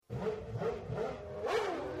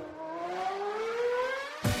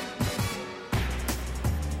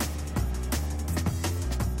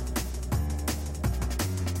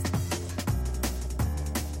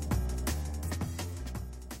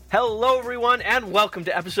Hello, everyone, and welcome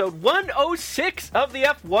to episode 106 of the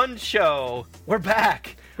F1 Show. We're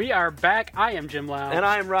back. We are back. I am Jim Lau. And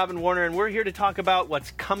I am Robin Warner, and we're here to talk about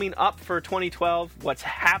what's coming up for 2012, what's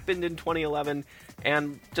happened in 2011,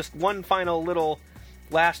 and just one final little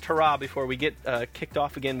last hurrah before we get kicked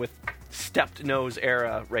off again with stepped nose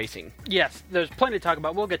era racing. Yes, there's plenty to talk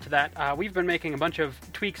about. We'll get to that. We've been making a bunch of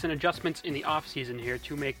tweaks and adjustments in the off-season here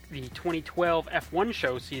to make the 2012 F1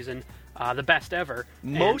 show season the best ever.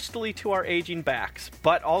 Mostly to our aging backs,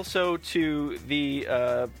 but also to the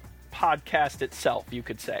podcast itself, you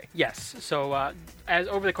could say. Yes. So as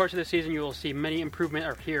over the course of the season, you will see many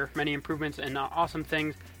improvements and awesome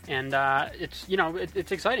things. And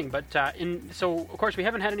it's exciting. But so of course we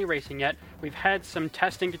haven't had any racing yet. We've had some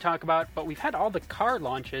testing to talk about, but we've had all the car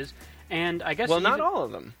launches, and I guess not all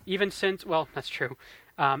of them. That's true.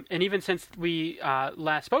 And even since we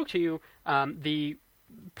last spoke to you, the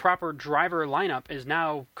proper driver lineup is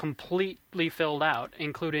now completely filled out,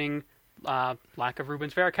 including lack of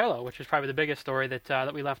Rubens Barrichello, which is probably the biggest story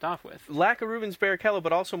that we left off with. Lack of Rubens Barrichello,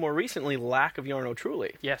 but also more recently, lack of Jarno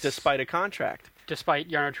Trulli. Yes. Despite a contract. Despite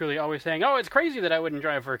Jarno Trulli always saying, "Oh, it's crazy that I wouldn't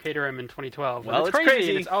drive for Caterham in 2012." Well, it's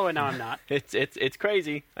crazy. And oh, and now I'm not. It's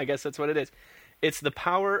crazy. I guess that's what it is. It's the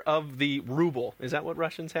power of the ruble. Is that what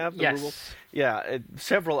Russians have? The yes. Ruble? Yeah,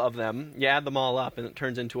 several of them. You add them all up, and it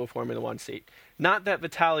turns into a Formula One seat. Not that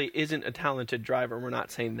Vitaly isn't a talented driver. We're not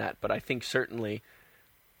saying that, but I think certainly,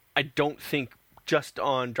 I don't think just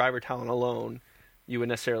on driver talent alone, you would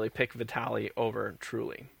necessarily pick Vitaly over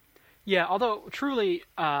Trulli. Yeah, although Trulli,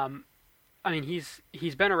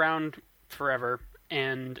 he's been around forever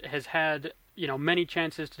and has had many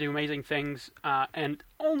chances to do amazing things, and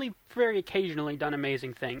only very occasionally done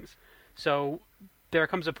amazing things. So there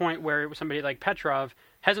comes a point where somebody like Petrov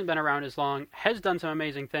hasn't been around as long, has done some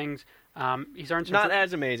amazing things. He's earned some. Not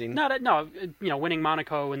as amazing. Winning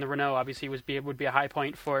Monaco in the Renault obviously would be a high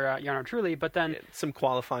point for Jarno Trulli, but then some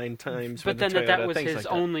qualifying times. But with then the Toyota, that was his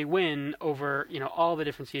like only win over all the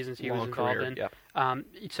different seasons he was involved career, in.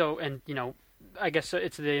 Yeah. I guess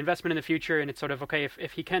it's the investment in the future, and it's sort of okay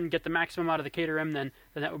if he can get the maximum out of the Caterham, then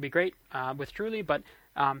that would be great with Trulli. But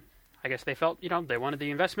I guess they felt they wanted the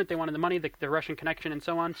investment, they wanted the money, the Russian connection, and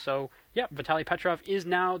so on. So yeah, Vitaly Petrov is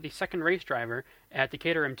now the second race driver at the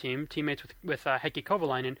Caterham team, teammates with Heikki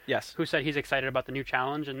Kovalainen. Yes. Who said he's excited about the new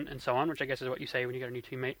challenge and so on, which I guess is what you say when you get a new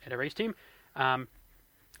teammate at a race team.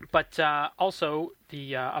 But also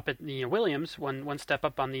the up at the Williams, one step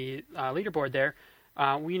up on the leaderboard there,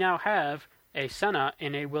 we now have a Senna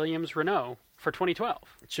in a Williams Renault for 2012.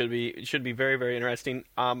 It should be very, very interesting.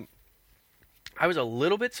 I was a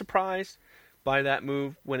little bit surprised by that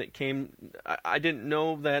move when it came. I didn't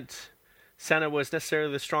know that Senna was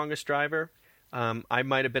necessarily the strongest driver. I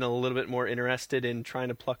might have been a little bit more interested in trying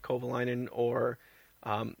to pluck Kovalainen or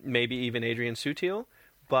maybe even Adrian Sutil,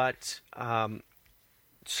 but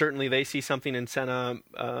certainly they see something in Senna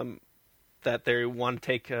that they want to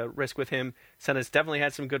take a risk with him. Senna's definitely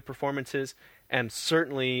had some good performances, and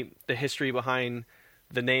certainly the history behind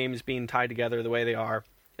the names being tied together the way they are,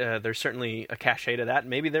 there's certainly a cachet to that.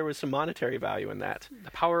 Maybe there was some monetary value in that. The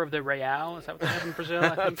power of the real, is that what they have in Brazil,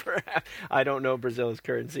 I think? Perhaps. I don't know Brazil's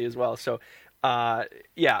currency as well. So,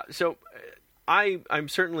 So I'm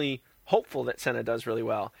certainly hopeful that Senna does really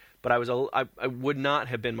well, but I would not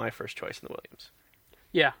have been my first choice in the Williams.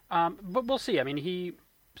 Yeah, but we'll see. I mean, he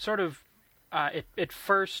sort of at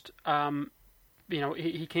first,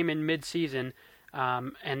 he came in mid-season,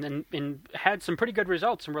 and then had some pretty good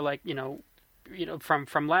results, and we're like,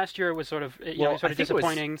 from last year it was sort of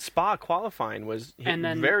disappointing. Spa qualifying was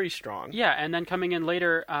very strong. Yeah, and then coming in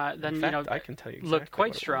later, I can tell you exactly looked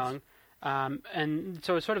quite what strong. And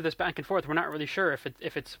so it's sort of this back and forth. We're not really sure if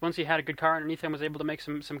it's once he had a good car underneath him, was able to make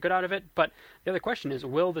some good out of it. But the other question is,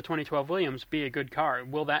 will the 2012 Williams be a good car?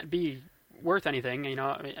 Will that be worth anything? It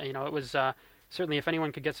was certainly, if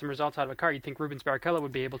anyone could get some results out of a car, you'd think Rubens Barrichello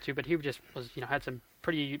would be able to. But he just was had some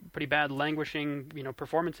pretty bad languishing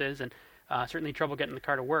performances, and certainly trouble getting the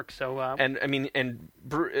car to work. So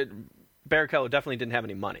Barrichello definitely didn't have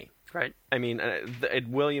any money. Right. I mean,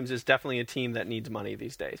 Williams is definitely a team that needs money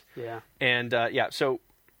these days. Yeah. And, so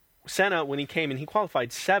Senna, when he came in, he qualified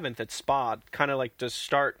 7th at Spa, kind of like to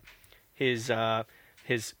start his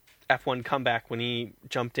F1 comeback when he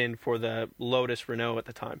jumped in for the Lotus Renault at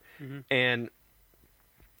the time. Mm-hmm. And,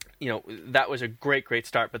 that was a great, great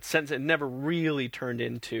start. But since it never really turned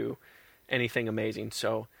into anything amazing.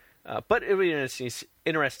 So, but it would be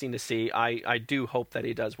interesting to see. I do hope that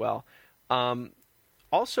he does well.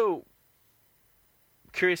 Also,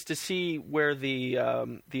 curious to see where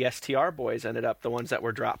the STR boys ended up, the ones that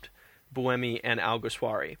were dropped, Buemi and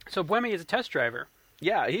Alguersuari. So Buemi is a test driver.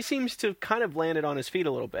 Yeah, he seems to kind of landed on his feet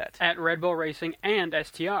a little bit. At Red Bull Racing and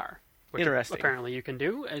STR. Which Interesting. Apparently you can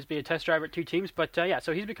do, is be a test driver at two teams. But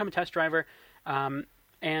so he's become a test driver.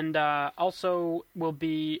 And also will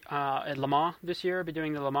be at Le Mans this year, be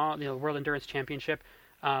doing the Le Mans, World Endurance Championship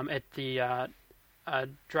at the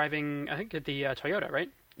driving, I think at the Toyota, right?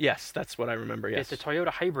 Yes, that's what I remember, yes. It's a Toyota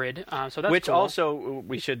hybrid, so that's Which cool. also,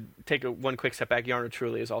 we should take one quick step back. Jarno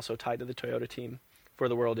Trulli is also tied to the Toyota team for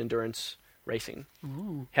the World Endurance Racing.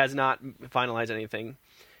 Ooh. Has not finalized anything.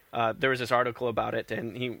 There was this article about it,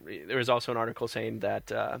 and there was also an article saying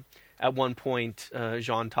that at one point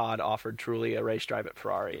Jean Todt offered Trulli a race drive at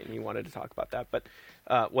Ferrari, and he wanted to talk about that. But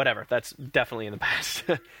whatever, that's definitely in the past.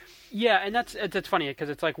 Yeah, and that's funny because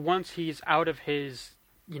it's like once he's out of his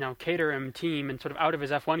Caterham team and sort of out of his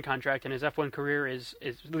F1 contract, and his F1 career is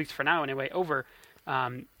at least for now anyway over.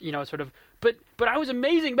 Sort of, but I was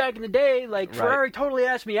amazing back in the day. Like Ferrari totally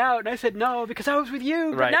asked me out, and I said no because I was with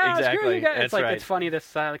you. But now screw you guys. It's like it's funny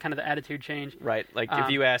this kind of the attitude change. Right, like if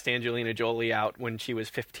you asked Angelina Jolie out when she was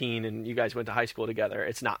 15 and you guys went to high school together,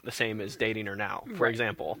 it's not the same as dating her now. For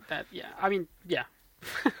example,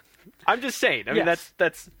 I'm just saying. I mean,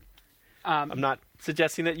 that's. I'm not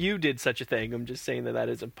suggesting that you did such a thing. I'm just saying that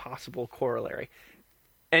is a possible corollary.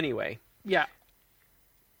 Anyway. Yeah.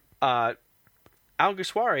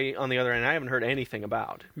 Alguersuari, on the other hand, I haven't heard anything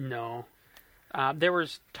about. No. There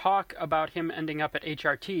was talk about him ending up at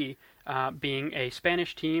HRT, being a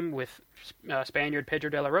Spanish team with Spaniard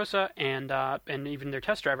Pedro de la Rosa and even their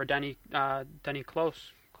test driver, Danny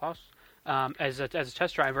Klaus, as a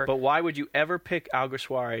test driver. But why would you ever pick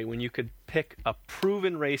Alguersuari when you could pick a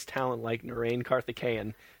proven race talent like Narain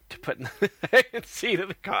Karthikeyan to put in the seat of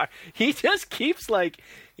the car? He just keeps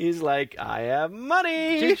he's like, I have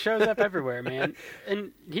money. He shows up everywhere, man.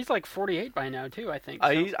 And he's like 48 by now too, I think.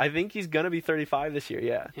 So. I think he's gonna be 35 this year.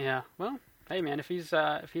 Yeah. Yeah. Well, hey, man, if he's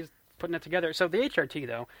putting it together. So the HRT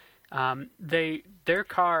though, their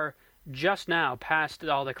car just now passed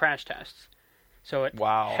all the crash tests. So it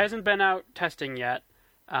hasn't been out testing yet.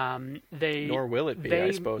 Nor will it be, I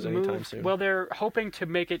suppose, anytime soon. Well, they're hoping to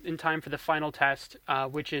make it in time for the final test,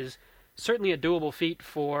 which is certainly a doable feat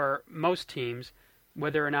for most teams.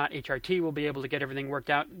 Whether or not HRT will be able to get everything worked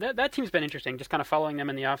out, that team's been interesting. Just kind of following them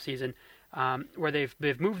in the off season, where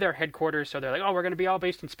they've moved their headquarters, so they're like, oh, we're going to be all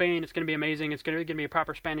based in Spain. It's going to be amazing. It's going to be a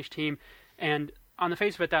proper Spanish team. And on the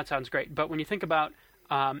face of it, that sounds great. But when you think about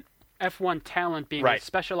F1 talent being as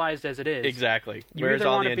specialized as it is, exactly, where's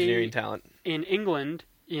all the engineering talent in England?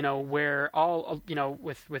 Where all,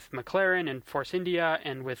 with McLaren and Force India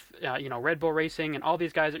and with, Red Bull Racing and all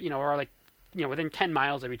these guys, are like, within 10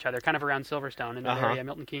 miles of each other, kind of around Silverstone in that area,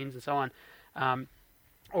 Milton Keynes and so on.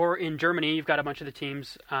 Or in Germany, you've got a bunch of the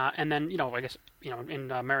teams. And then, in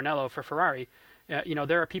Maranello for Ferrari,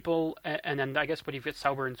 there are people, and then I guess you've got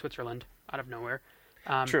Sauber in Switzerland out of nowhere.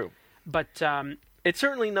 True. But it's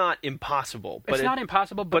certainly not impossible. But it's not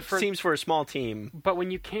impossible. But seems for a small team. But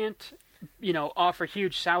when you can't, offer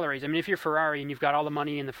huge salaries. I mean, if you're Ferrari and you've got all the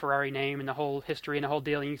money in the Ferrari name and the whole history and the whole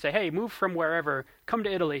deal, and you say, hey, move from wherever, come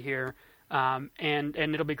to Italy here, and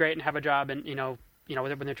it'll be great and have a job, and,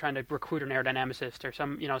 when they're trying to recruit an aerodynamicist or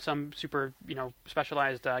some super,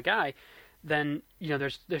 specialized guy, then,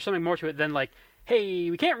 there's something more to it than like,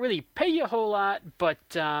 hey, we can't really pay you a whole lot, but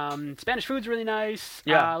Spanish food's really nice.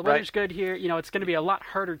 Yeah, the weather's good here. It's going to be a lot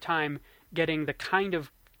harder time getting the kind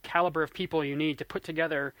of caliber of people you need to put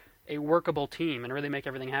together a workable team and really make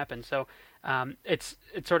everything happen. So it's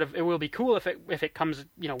it will be cool if it comes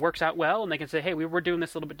works out well, and they can say, hey, we're doing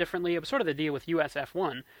this a little bit differently. It was sort of the deal with US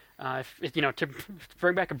F1. To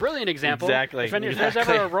bring back a brilliant example, exactly. If there's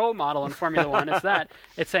ever a role model in Formula One, it's that.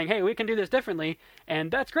 It's saying, hey, we can do this differently, and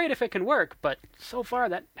that's great if it can work. But so far,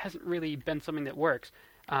 that hasn't really been something that works.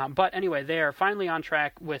 But anyway, they are finally on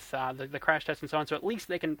track with the crash tests and so on. So at least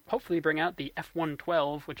they can hopefully bring out the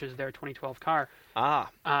F112, which is their 2012 car.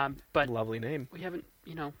 But lovely name. We haven't,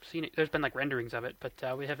 seen it. There's been like renderings of it,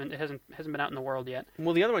 but we haven't. It hasn't been out in the world yet.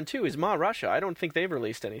 Well, the other one too is Ma Russia. I don't think they've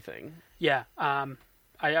released anything. Yeah.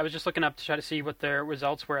 I was just looking up to try to see what their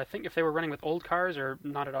results were. I think if they were running with old cars or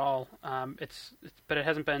not at all. But it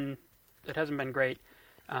hasn't been great.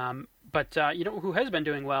 But who has been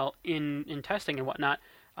doing well in testing and whatnot.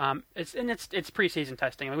 It's preseason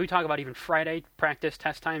testing. I mean, we talk about even Friday practice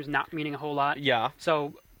test times not meaning a whole lot. Yeah.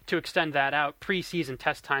 So to extend that out, preseason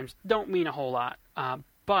test times don't mean a whole lot.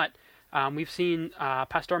 But we've seen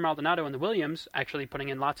Pastor Maldonado in the Williams actually putting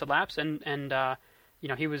in lots of laps, and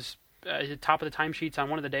he was top of the timesheets on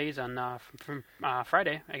one of the days from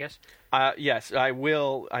Friday, I guess. Yes, I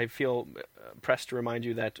will. I feel pressed to remind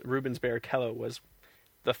you that Rubens Barrichello was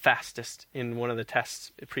the fastest in one of the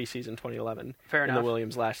tests preseason 2011 Fair in enough. the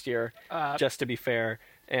Williams last year, just to be fair.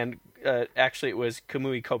 And actually, it was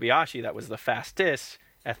Kamui Kobayashi that was the fastest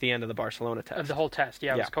at the end of the Barcelona test. Of the whole test,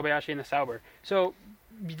 yeah. It was Kobayashi and the Sauber. So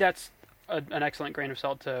that's an excellent grain of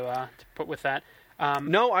salt to put with that.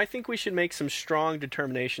 No, I think we should make some strong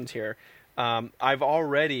determinations here. I've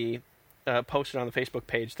already posted on the Facebook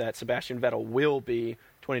page that Sebastian Vettel will be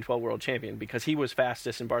 2012 World Champion because he was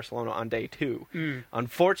fastest in Barcelona on day 2.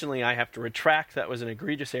 Unfortunately, I have to retract. That was an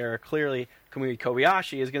egregious error. Clearly, Kamui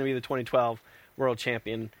Kobayashi is going to be the 2012 World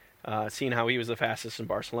Champion, seeing how he was the fastest in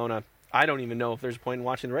Barcelona. I don't even know if there's a point in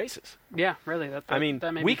watching the races. Yeah, really. That may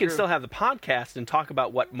We be can true. still have the podcast and talk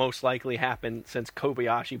about what most likely happened since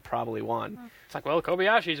Kobayashi probably won. It's like, well,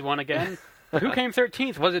 Kobayashi's won again. Who came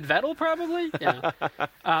 13th? Was it Vettel, probably? Yeah.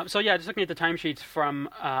 So, yeah, just looking at the timesheets from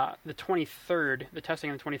the 23rd, the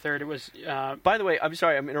testing on the 23rd, it was... By the way, I'm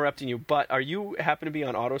sorry I'm interrupting you, but are you happen to be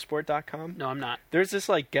on Autosport.com? No, I'm not. There's this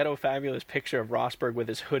like ghetto fabulous picture of Rosberg with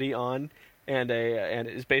his hoodie on and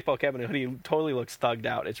his baseball cap and a hoodie. He totally looks thugged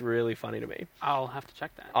out. It's really funny to me. I'll have to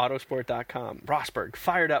check that. Autosport.com. Rosberg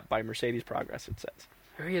fired up by Mercedes progress, it says.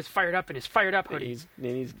 Here he is fired up in his fired up hoodie.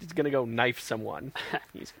 He's going to go knife someone.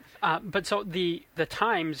 But so the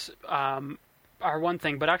times are one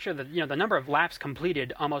thing, but actually the number of laps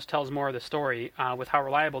completed almost tells more of the story with how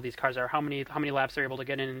reliable these cars are, how many laps they're able to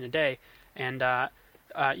get in a day, and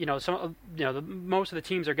most of the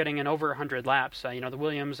teams are getting in over 100 laps. The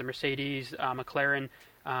Williams, the Mercedes, McLaren,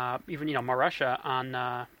 even Marussia on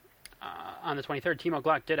the 23rd, Timo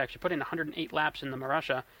Glock did actually put in 108 laps in the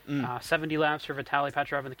Marussia, 70 laps for Vitaly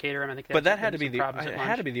Petrov and the Caterham. I think but that had to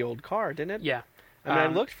be the old car, didn't it? Yeah. I mean, I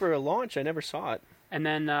looked for a launch, I never saw it. And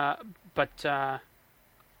then, then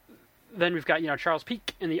we've got Charles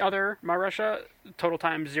Pic in the other Marussia, total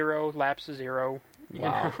time 0, laps 0.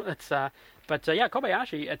 Wow. That's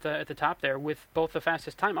Kobayashi at the top there with both the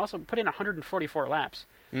fastest time, also put in 144 laps,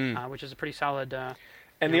 which is a pretty solid.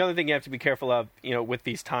 And the other thing you have to be careful of, with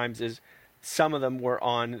these times is some of them were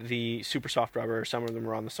on the super soft rubber, some of them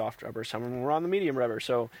were on the soft rubber, some of them were on the medium rubber.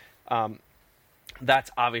 So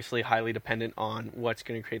that's obviously highly dependent on what's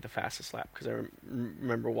going to create the fastest lap. Because I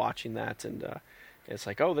remember watching that, and it's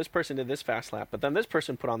like, oh, this person did this fast lap, but then this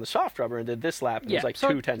person put on the soft rubber and did this lap, and it was like so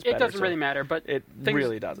 2 tenths better. It doesn't really matter, but it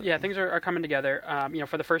really doesn't. Yeah, things are coming together.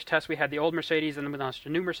 For the first test, we had the old Mercedes, and then we launched a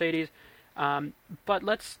new Mercedes. But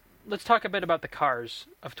let's talk a bit about the cars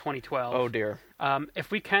of 2012. Oh, dear.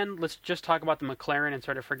 If we can, let's just talk about the McLaren and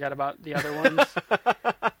sort of forget about the other ones.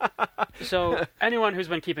 So anyone who's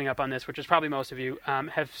been keeping up on this, which is probably most of you,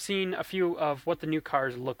 have seen a few of what the new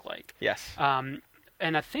cars look like. Yes.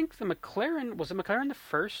 And I think the McLaren, was the McLaren the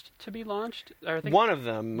first to be launched? Or I think one of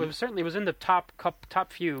them. It was in the top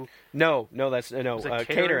few. No,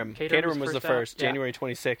 Caterham. Caterham was the first, yeah. January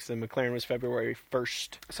 26th, and McLaren was February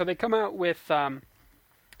 1st. So they come out with...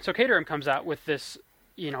 So Caterham comes out with this,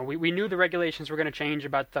 we knew the regulations were going to change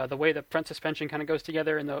about the way the front suspension kind of goes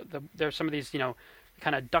together, and there's some of these,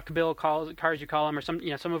 kind of duckbill cars you call them, or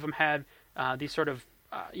some of them had these sort of,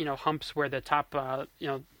 humps where the top of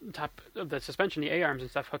the suspension, the A-arms and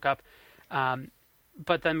stuff hook up.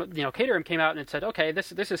 But then, Caterham came out and it said, okay,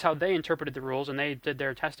 this is how they interpreted the rules, and they did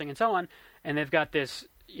their testing and so on, and they've got this,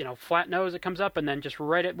 flat nose that comes up, and then just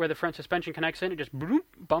right at where the front suspension connects in, it just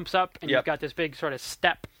bumps up, and you've got this big sort of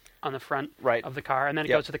step on the front of the car, and then it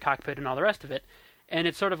goes to the cockpit and all the rest of it. And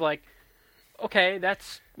it's sort of like, okay,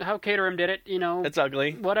 that's how Caterham did it, It's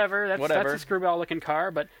ugly. Whatever. That's a screwball-looking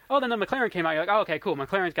car. But, then the McLaren came out, you're like, oh, okay, cool,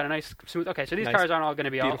 McLaren's got a nice, smooth... Okay, so these cars aren't all going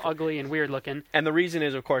to be beautiful, all ugly and weird-looking. And the reason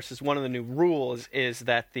is, of course, is one of the new rules is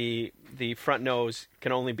that the front nose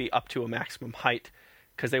can only be up to a maximum height,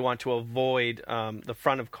 because they want to avoid the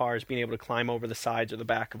front of cars being able to climb over the sides or the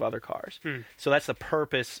back of other cars. So that's the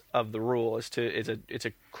purpose of the rule. It's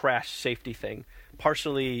a crash safety thing.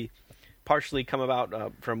 Partially come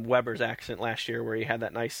about from Webber's accident last year, where he had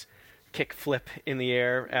that nice kick flip in the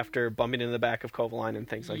air after bumping into the back of Kovalainen and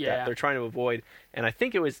things like that. They're trying to avoid, and I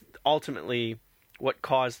think it was ultimately what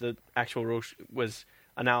caused the actual rule was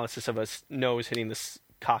analysis of a nose hitting the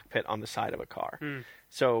cockpit on the side of a car.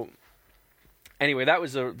 So. Anyway, that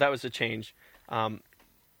was a change.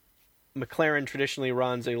 McLaren traditionally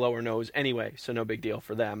runs a lower nose anyway, so no big deal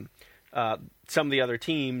for them. Some of the other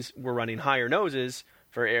teams were running higher noses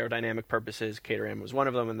for aerodynamic purposes. Caterham was one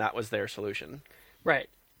of them, and that was their solution. Right.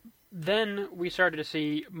 Then we started to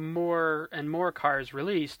see more and more cars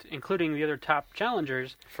released, including the other top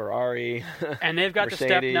challengers. Ferrari, and they've got Mercedes. the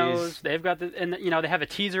step nose. They've got they have a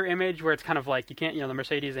teaser image where it's kind of like you can't, the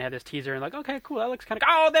Mercedes, they have this teaser and like, okay, cool, that looks kind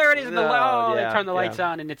of, there it is, they turn the lights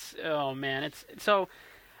on, and it's, oh man, it's so.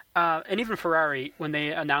 And even Ferrari, when they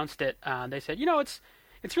announced it, they said,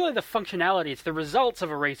 it's really the functionality, it's the results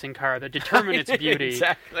of a racing car that determine its beauty.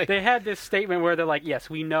 Exactly. They had this statement where they're like,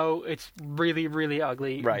 yes, we know it's really, really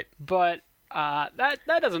ugly, Right. but that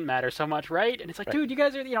doesn't matter so much, right? And it's like, Right. dude, you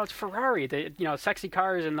guys are, it's Ferrari, sexy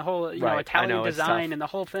cars and the whole, Right. Italian I know, it's design tough. and the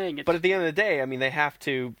whole thing. But at the end of the day, I mean, they have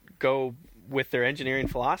to go with their engineering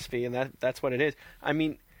philosophy, and that's what it is. I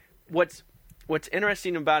mean, what's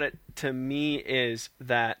interesting about it to me is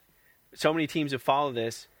that so many teams have followed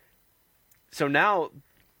this. So now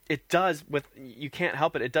it does, you can't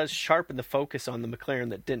help it. It does sharpen the focus on the McLaren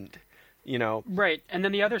that didn't. Right, and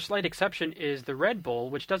then the other slight exception is the Red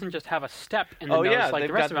Bull, which doesn't just have a step in the Oh, nose yeah, like they've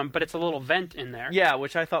the rest got- of them, but it's a little vent in there. Yeah,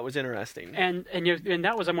 which I thought was interesting. And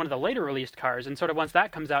that was on one of the later released cars, and sort of once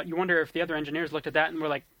that comes out, you wonder if the other engineers looked at that and were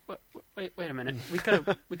like, wait a minute, we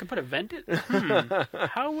could put a vent in?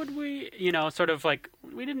 How would we, sort of like,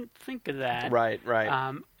 we didn't think of that. Right.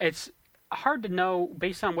 It's hard to know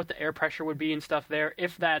based on what the air pressure would be and stuff there,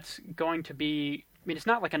 if that's going to be. I mean, it's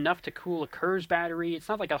not like enough to cool a KERS battery. It's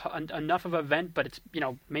not like enough of a vent, but it's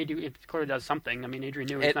it clearly does something. I mean, Adrian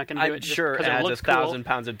Newey is not going to do it I'm just sure it because it adds looks 1,000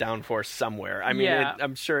 pounds of downforce somewhere. I mean, Yeah.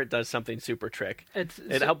 I'm sure it does something super trick. It's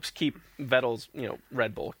It helps keep Vettel's,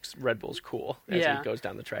 Red Bull's cool as Yeah. he goes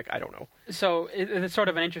down the track. I don't know. So it's sort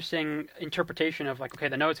of an interesting interpretation of like, okay,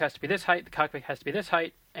 the nose has to be this height, the cockpit has to be this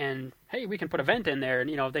height, and hey, we can put a vent in there,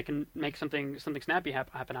 and they can make something snappy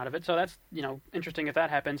happen out of it. So that's interesting if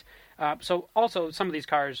that happens. So also some of these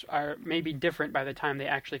cars are maybe different by the time they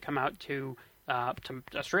actually come out to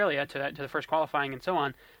Australia to the first qualifying and so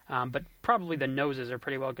on. But probably the noses are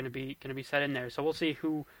pretty well going to be set in there. So we'll see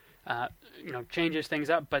who changes things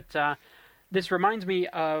up. But this reminds me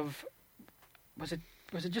of was it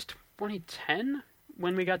just 2010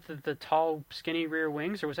 when we got the tall, skinny rear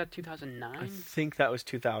wings, or was that 2009? I think that was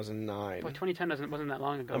 2009. Well, 2010 wasn't that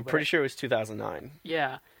long ago. I'm but pretty sure it was 2009.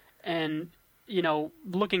 Yeah, and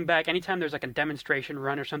looking back, anytime there's like a demonstration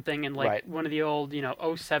run or something, and like Right. one of the old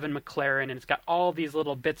 07 McLaren, and it's got all these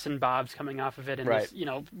little bits and bobs coming off of it, and Right.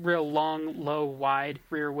 this real long, low, wide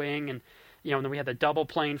rear wing, and and then we had the double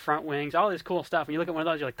plane front wings, all this cool stuff. And you look at one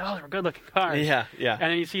of those, you're like, those are good looking cars. Yeah. And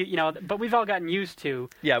then you see, but we've all gotten used to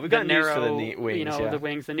Yeah, we've the gotten used to narrow, the neat wings. Yeah. the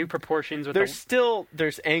wings, the new proportions with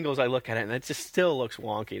There's angles I look at it and it just still looks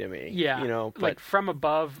wonky to me. But like from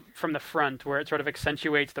above, from the front, where it sort of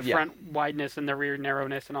accentuates the Yeah. front wideness and the rear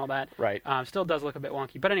narrowness and all that. Right. Still does look a bit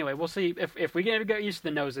wonky. But anyway, we'll see if we get used to the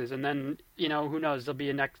noses, and then who knows? There'll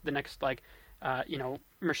be the next like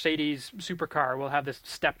Mercedes supercar will have this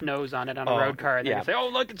step nose on it on a road car, and then yeah. you say, "Oh,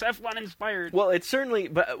 look, it's F1 inspired." Well, it's certainly,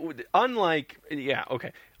 but unlike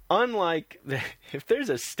if there's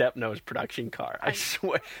a step nose production car, I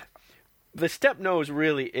swear, the step nose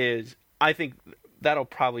really is. I think that'll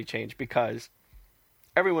probably change because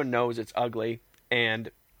everyone knows it's ugly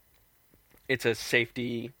and it's a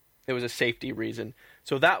safety. It was a safety reason.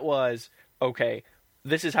 So that was okay.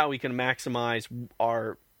 This is how we can maximize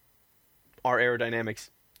our aerodynamics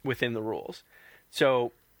within the rules.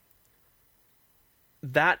 So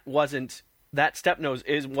that step nose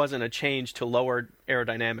wasn't a change to lower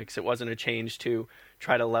aerodynamics. It wasn't a change to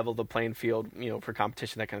try to level the playing field, for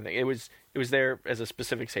competition, that kind of thing. It was there as a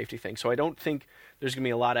specific safety thing. So I don't think there's going to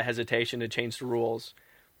be a lot of hesitation to change the rules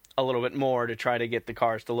a little bit more to try to get the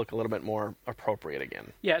cars to look a little bit more appropriate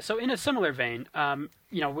again. Yeah, so in a similar vein,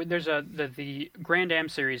 there's the Grand Am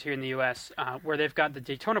series here in the U.S. Where they've got the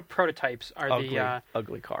Daytona prototypes are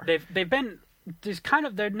ugly car. They've been just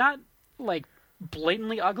they're not like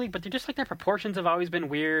blatantly ugly, but they're just like their proportions have always been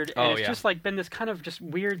weird, and it's just like been this kind of just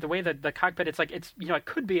weird the way that the cockpit. It's like it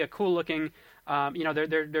could be a cool looking.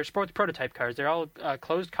 They're sports prototype cars. They're all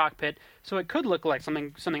closed cockpit, so it could look like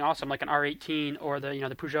something awesome, like an R18 or the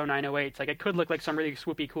Peugeot 908. Like it could look like some really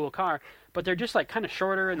swoopy cool car, but they're just like kind of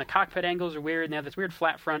shorter, and the cockpit angles are weird, and they have this weird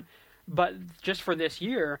flat front. But just for this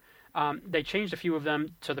year, they changed a few of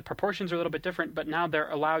them, so the proportions are a little bit different. But now they're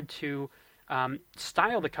allowed to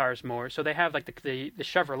style the cars more. So they have like the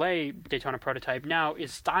Chevrolet Daytona prototype now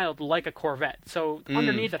is styled like a Corvette. So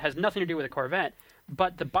underneath it has nothing to do with a Corvette,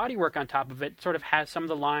 but the bodywork on top of it sort of has some of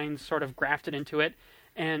the lines sort of grafted into it.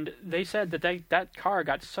 And they said that that car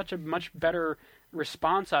got such a much better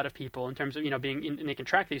response out of people in terms of being and they can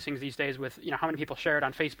track these things these days with how many people share it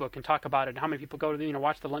on Facebook and talk about it, and how many people go to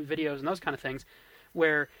watch the videos and those kind of things,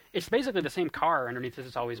 where it's basically the same car underneath as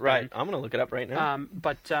it's always been. Right. I'm going to look it up right now.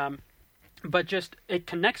 But just it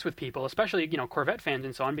connects with people, especially Corvette fans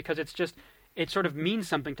and so on, because it sort of means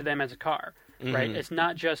something to them as a car, right? It's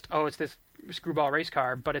not just it's this screwball race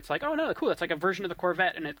car, but it's like, oh no, cool, it's like a version of the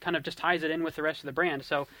Corvette, and it kind of just ties it in with the rest of the brand.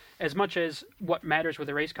 So as much as what matters with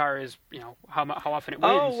a race car is, how often it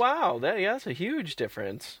wins. Oh wow, that's a huge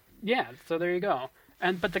difference. Yeah, so there you go.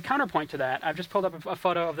 But the counterpoint to that, I've just pulled up a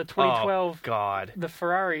photo of the 2012. Oh God. The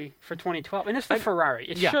Ferrari for 2012, and it's the Ferrari.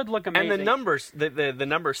 It should look amazing. And the numbers, the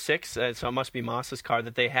number 6, so it must be Moss's car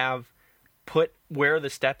that they have put where the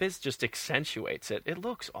step is, just accentuates it. It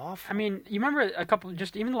looks awful. I mean, you remember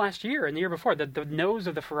even last year and the year before, the nose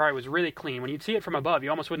of the Ferrari was really clean. When you'd see it from above, you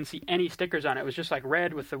almost wouldn't see any stickers on it. It was just like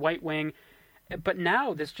red with the white wing. But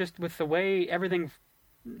now, this just with the way everything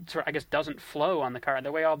sort of, I guess, doesn't flow on the car,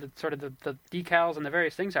 the way all the sort of the decals and the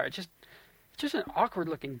various things are, it's just an awkward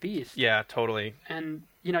looking beast. Yeah, totally. And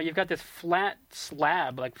you've got this flat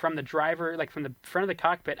slab, like from the driver, like from the front of the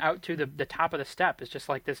cockpit out to the top of the step. It's just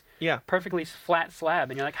like this perfectly flat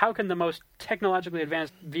slab, and you're like, how can the most technologically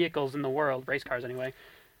advanced vehicles in the world, race cars anyway,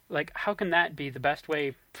 like how can that be the best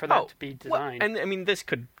way for that to be designed? Well, and I mean, this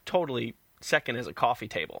could totally second as a coffee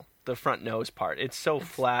table. The front nose part, it's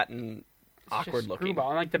flat and awkward looking. Screwball.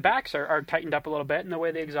 And like the backs are tightened up a little bit, and the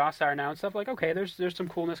way the exhausts are now and stuff. Like, okay, there's some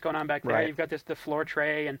coolness going on back there. Right. You've got the floor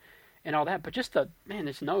tray and all that, but just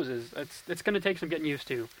this nose it's going to take some getting used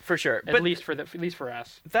to for sure. At least for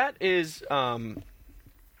us. That is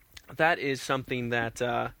something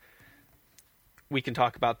that we can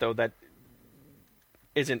talk about, though, that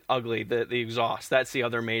isn't ugly. The exhaust, that's the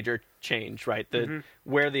other major change, right?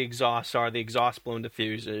 Where the exhausts are, the exhaust blown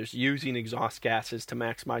diffusers, using exhaust gases to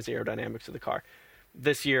maximize the aerodynamics of the car.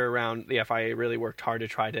 This year around, the FIA really worked hard to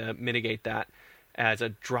try to mitigate that as a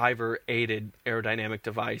driver-aided aerodynamic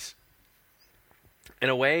device. In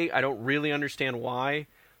a way, I don't really understand why,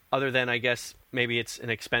 other than I guess maybe it's an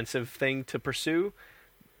expensive thing to pursue.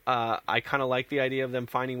 I kind of like the idea of them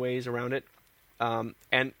finding ways around it.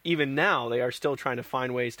 And even now, they are still trying to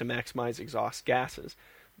find ways to maximize exhaust gases.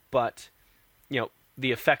 But,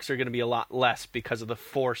 the effects are going to be a lot less because of the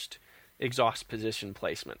forced exhaust position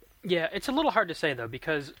placement. Yeah, it's a little hard to say, though,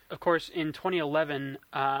 because, of course, in 2011,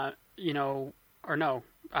 in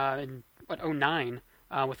 2009,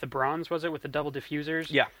 with the bronze, was it, with the double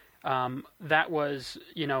diffusers? Yeah. That was,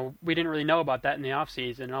 we didn't really know about that in the off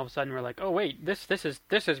season, and all of a sudden we're like, oh wait, this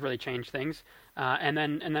has really changed things. And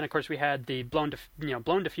then of course we had the blown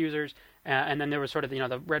diffusers, and then there was sort of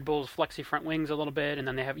the Red Bull's flexi front wings a little bit, and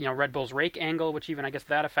then they have Red Bull's rake angle, which even I guess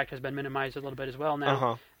that effect has been minimized a little bit as well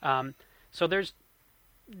now. So there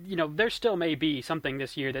still may be something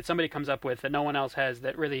this year that somebody comes up with that no one else has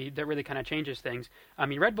that really kind of changes things. I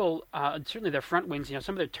mean, Red Bull, certainly their front wings,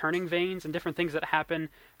 some of their turning vanes and different things that happen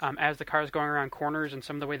as the car is going around corners, and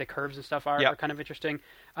some of the way the curves and stuff are kind of interesting.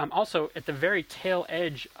 Also, at the very tail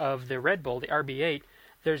edge of the Red Bull, the RB8,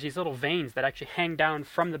 there's these little vanes that actually hang down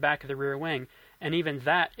from the back of the rear wing, and even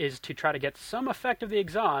that is to try to get some effect of the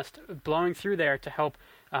exhaust blowing through there to help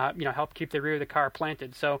keep the rear of the car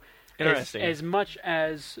planted. So. Interesting. As much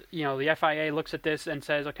as the FIA looks at this and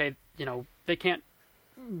says, okay, they can't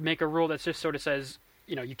make a rule that just sort of says,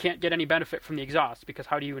 you can't get any benefit from the exhaust, because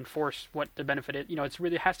how do you enforce what the benefit is? It's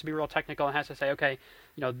really has to be real technical, and has to say, okay,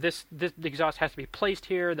 the exhaust has to be placed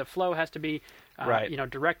here, the flow has to be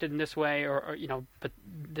directed in this way, or but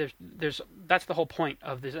there's that's the whole point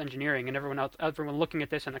of this engineering, and everyone looking at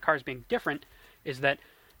this and the cars being different is that,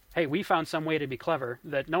 hey, we found some way to be clever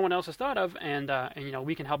that no one else has thought of, and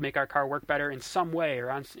we can help make our car work better in some way or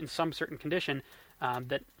in some certain condition.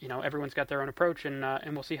 That everyone's got their own approach, and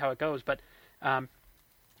we'll see how it goes. But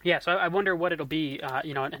so I wonder what it'll be.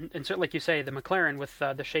 And certainly, like you say, the McLaren with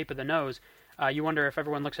the shape of the nose, you wonder if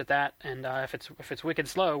everyone looks at that, and if it's wicked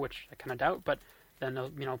slow, which I kind of doubt. But then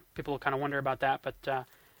people will kind of wonder about that. But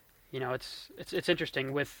it's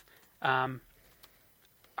interesting with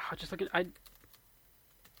just looking.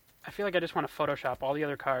 I feel like I just want to Photoshop all the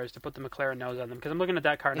other cars to put the McLaren nose on them, because I'm looking at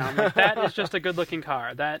that car now. I'm like, that is just a good-looking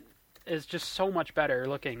car. That is just so much better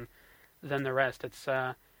looking than the rest. It's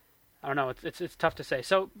I don't know. It's tough to say.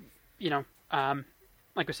 So,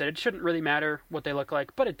 like we said, it shouldn't really matter what they look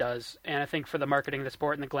like, but it does. And I think for the marketing of the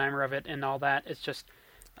sport and the glamour of it and all that, it's just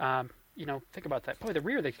think about that. Boy, the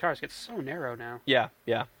rear of the cars gets so narrow now. Yeah,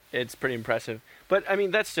 it's pretty impressive. But I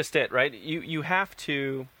mean, that's just it, right? You have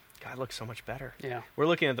to. God, it looks so much better. Yeah. We're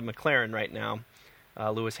looking at the McLaren right now,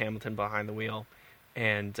 Lewis Hamilton behind the wheel.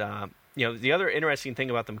 And, the other interesting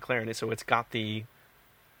thing about the McLaren is so it's got the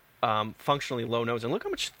functionally low nose. And look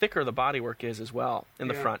how much thicker the bodywork is as well in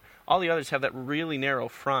the front. All the others have that really narrow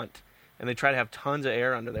front, and they try to have tons of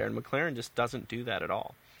air under there. And McLaren just doesn't do that at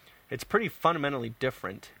all. It's pretty fundamentally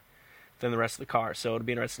different than the rest of the car, so it'll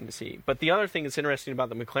be interesting to see. But the other thing that's interesting about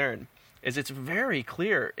the McLaren is it's very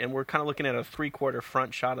clear, and we're kind of looking at a 3/4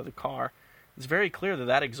 front shot of the car. it's very clear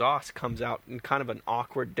that exhaust comes out in kind of an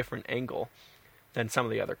awkward, different angle than some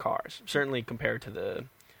of the other cars. Certainly compared to the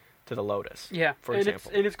Lotus. Yeah, for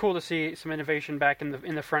example. It's cool to see some innovation back in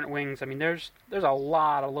the front wings. I mean, there's a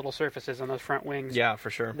lot of little surfaces on those front wings. Yeah, for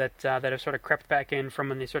sure. That have sort of crept back in from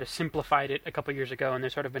when they sort of simplified it a couple years ago, and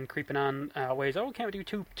they've sort of been creeping on ways. Oh, can't we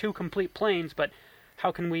do two complete planes? But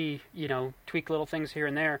how can we, tweak little things here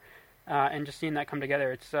and there? And just seeing that come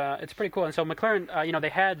together, it's pretty cool. And so McLaren, they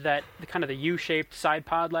had the kind of the U-shaped side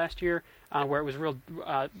pod last year, where it was real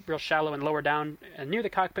shallow and lower down and near the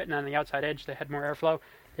cockpit, and on the outside edge they had more airflow.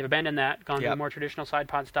 They've abandoned that, gone to a more traditional side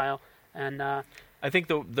pod style, and I think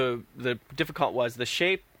the difficult was the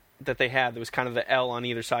shape that they had. There was kind of the L on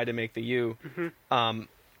either side to make the U.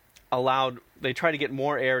 They tried to get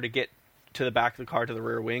more air to get to the back of the car to the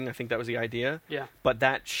rear wing. I think that was the idea. Yeah. But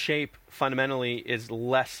that shape fundamentally is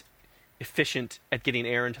less efficient at getting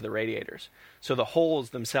air into the radiators. So the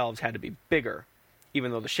holes themselves had to be bigger,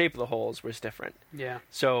 even though the shape of the holes was different. Yeah.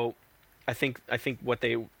 So I think what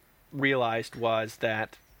they realized was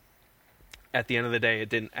that at the end of the day, it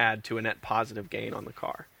didn't add to a net positive gain on the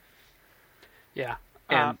car. Yeah.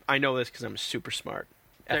 And I know this because I'm a super smart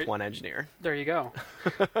F1 engineer. There you go.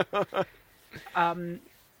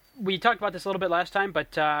 We talked about this a little bit last time,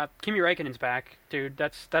 but Kimi Räikkönen's back, dude.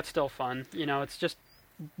 That's still fun. It's just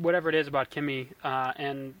whatever it is about Kimi,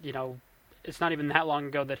 and it's not even that long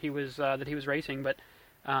ago that he was racing, but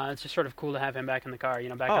it's just sort of cool to have him back in the car.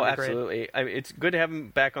 Back on the grid. Absolutely. It's good to have him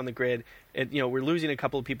back on the grid. We're losing a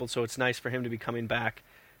couple of people, so it's nice for him to be coming back.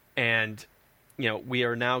 And we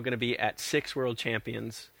are now going to be at 6 world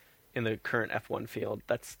champions in the current F1 field.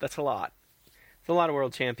 That's a lot. It's a lot of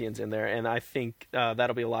world champions in there, and I think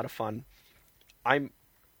that'll be a lot of fun. It'll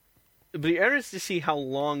be interested to see how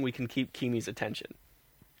long we can keep Kimi's attention.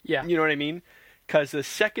 Yeah. You know what I mean? Because the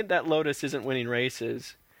second that Lotus isn't winning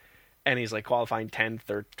races, and he's like qualifying 10th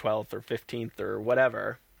or 12th or 15th or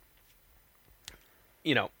whatever,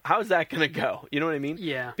 how's that going to go? You know what I mean?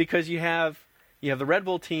 Yeah. Because you have the Red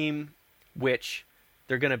Bull team, which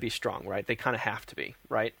they're going to be strong, right? They kind of have to be,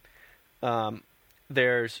 right?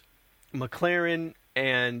 There's McLaren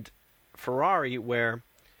and Ferrari, where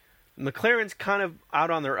McLaren's kind of out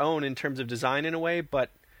on their own in terms of design in a way, but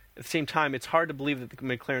at the same time, it's hard to believe that the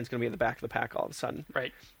McLaren's going to be at the back of the pack all of a sudden.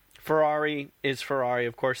 Right. Ferrari is Ferrari.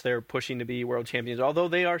 Of course, they're pushing to be world champions, although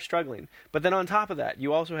they are struggling. But then on top of that,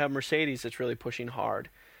 you also have Mercedes that's really pushing hard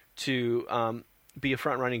to be a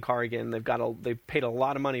front-running car again. They've paid a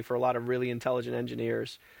lot of money for a lot of really intelligent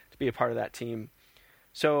engineers to be a part of that team.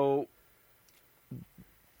 So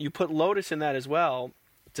you put Lotus in that as well.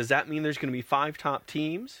 Does that mean there's going to be 5 top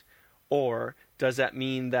teams? Or does that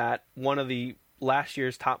mean that one of the last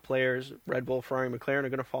year's top players, Red Bull, Ferrari, McLaren, are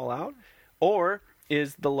going to fall out? Or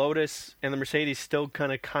is the Lotus and the Mercedes still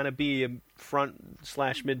kind of be a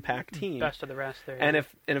front/mid-pack team? Best of the rest there. And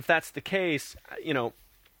if that's the case,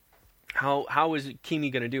 how is Kimi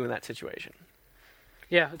going to do in that situation?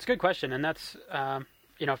 Yeah, it's a good question, and that's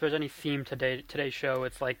if there's any theme today's show,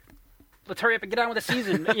 it's like, let's hurry up and get on with the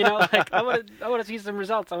season. I want to see some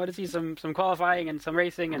results. I want to see some qualifying and some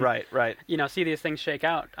racing, and right. See these things shake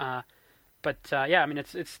out. But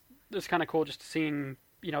it's kind of cool just seeing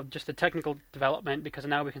just the technical development, because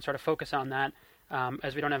now we can sort of focus on that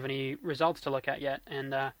as we don't have any results to look at yet.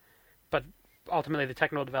 And but ultimately the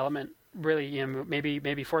technical development really,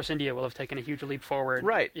 maybe Force India will have taken a huge leap forward.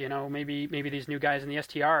 Right. Maybe these new guys in the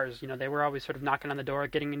STRs, they were always sort of knocking on the door,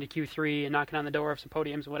 getting into Q3 and knocking on the door of some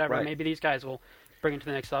podiums and whatever. Right. Maybe these guys will bring it to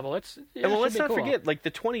the next level. Let's not forget, like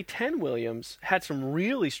the 2010 Williams had some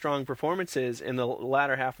really strong performances in the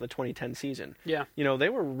latter half of the 2010 season. Yeah. They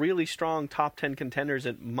were really strong top 10 contenders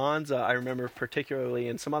at Monza, I remember particularly,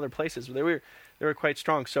 and some other places. They were quite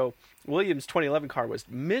strong. So Williams' 2011 car was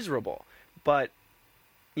miserable, but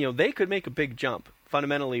they could make a big jump.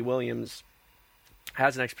 Fundamentally, Williams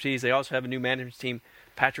has an expertise. They also have a new management team.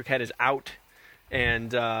 Patrick Head is out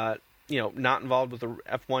and not involved with the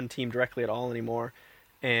F1 team directly at all anymore.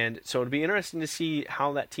 And so it'll be interesting to see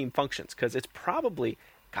how that team functions, because it's probably,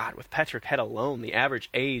 with Patrick Head alone, the average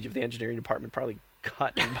age of the engineering department probably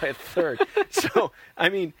cut by a third. So, I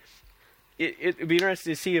mean, it'd be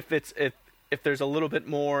interesting to see if there's a little bit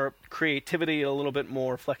more creativity, a little bit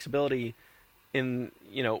more flexibility in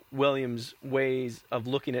Williams' ways of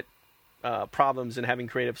looking at problems and having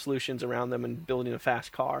creative solutions around them and building a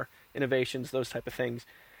fast car, innovations, those type of things.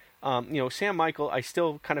 Sam Michael, I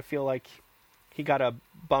still kind of feel like he got a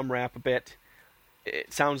bum rap a bit.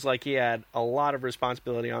 It sounds like he had a lot of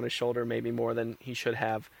responsibility on his shoulder, maybe more than he should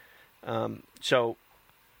have. So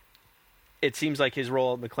it seems like his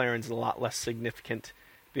role at McLaren's a lot less significant.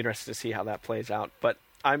 Be interested to see how that plays out. But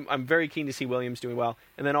I'm very keen to see Williams doing well,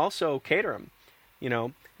 and then also Caterham. You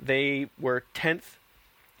know, they were 10th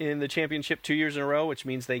in the championship 2 years in a row, which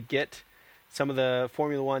means they get some of the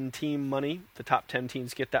Formula One team money. The top 10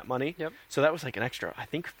 teams get that money. Yep. So that was like an extra, I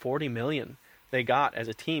think, $40 million they got as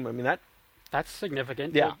a team. I mean, that's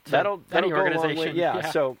significant. Yeah, that'll go a long way.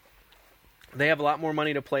 Yeah. So they have a lot more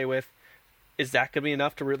money to play with. Is that going to be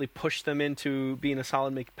enough to really push them into being a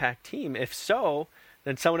solid mid-pack team? If so,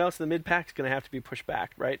 then someone else in the mid-pack is going to have to be pushed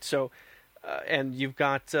back, right? So, and you've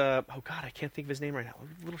got, I can't think of his name right now.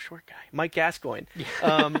 A little short guy, Mike Gascoigne. He's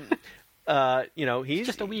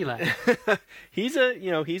just a wee lad. he's a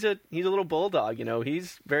little bulldog.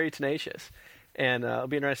 He's very tenacious, and it'll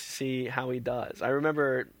be interesting to see how he does. I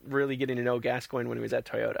remember really getting to know Gascoigne when he was at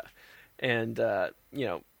Toyota, and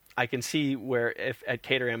I can see where if at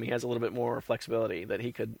Caterham he has a little bit more flexibility, that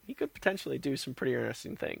he could potentially do some pretty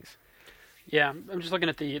interesting things. Yeah, I'm just looking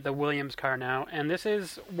at the Williams car now, and this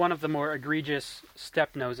is one of the more egregious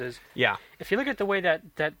step noses. Yeah. If you look at the way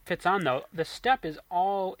that fits on, though, the step is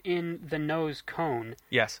all in the nose cone.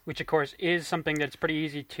 Yes. Which, of course, is something that's pretty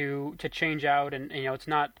easy to change out, and it's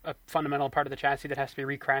not a fundamental part of the chassis that has to be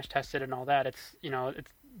re-crash tested and all that.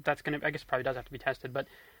 That's gonna, I guess, it probably does have to be tested, but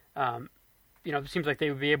it seems like they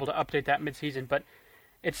would be able to update that mid-season. But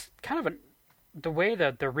it's kind of the way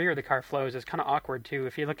the rear of the car flows is kind of awkward too.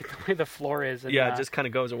 If you look at the way the floor is, and, it just kind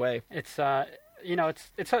of goes away. It's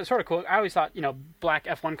it's sort of cool. I always thought black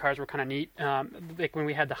F1 cars were kind of neat. Like when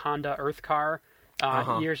we had the Honda Earth car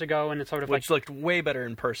years ago, and it's sort of which looked way better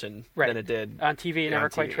in person than it did on TV. It never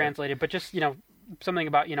quite translated, but just something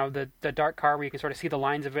about the dark car where you can sort of see the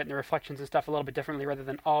lines of it and the reflections and stuff a little bit differently rather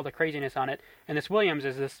than all the craziness on it. And this Williams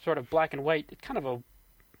is this sort of black and white. It's kind of a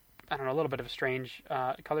little bit of a strange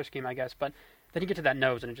color scheme, I guess, but then you get to that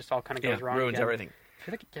nose, and it just all kind of goes wrong. Ruins again. everything.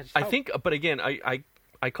 I think, but again, I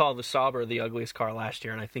call the Sauber the ugliest car last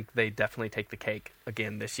year, and I think they definitely take the cake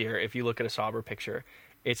again this year. If you look at a Sauber picture,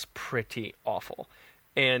 it's pretty awful.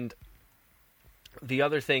 And the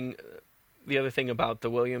other thing about the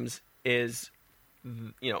Williams is,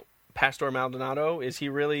 Pastor Maldonado, is he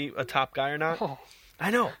really a top guy or not? Oh. I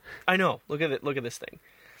know. Look at this thing.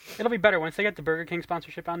 It'll be better once they get the Burger King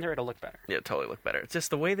sponsorship on there. It'll look better. Yeah, totally look better. It's just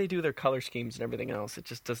the way they do their color schemes and everything else. It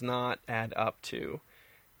just does not add up to,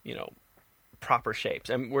 proper shapes.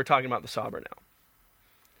 And we're talking about the Sauber now.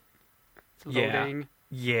 It's loading.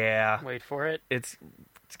 Yeah. Wait for it. It's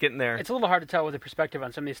getting there. It's a little hard to tell with the perspective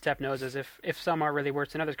on some of these step noses if some are really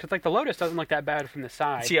worse than others. Because the Lotus doesn't look that bad from the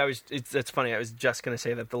side. See, that's funny. I was just going to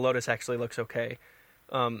say that the Lotus actually looks okay.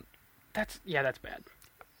 That's bad.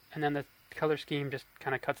 And then the color scheme just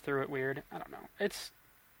kind of cuts through it weird. I don't know.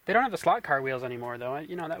 They don't have the slot car wheels anymore, though.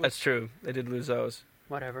 That's true. They did lose those.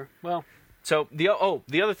 Whatever. Well. So the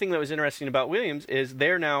other thing that was interesting about Williams is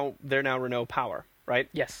they're now Renault Power, right?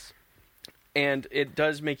 Yes. And it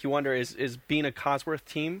does make you wonder: is being a Cosworth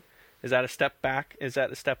team, is that a step back? Is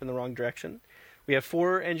that a step in the wrong direction? We have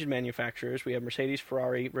 4 engine manufacturers. We have Mercedes,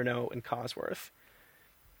 Ferrari, Renault, and Cosworth.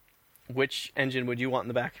 Which engine would you want in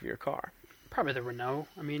the back of your car? Probably the Renault.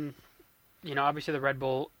 I mean, obviously the Red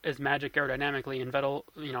Bull is magic aerodynamically, and Vettel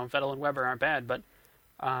and Weber aren't bad, but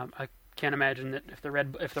I can't imagine that if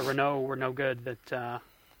the Renault were no good, that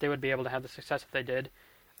they would be able to have the success that they did.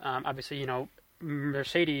 Obviously,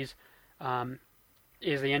 Mercedes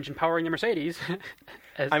is the engine powering the Mercedes,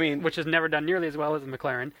 which has never done nearly as well as the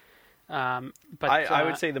McLaren. But I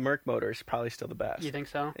would say the Merc motor is probably still the best. You think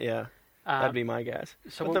so? Yeah, that'd be my guess.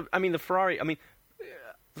 So the Ferrari.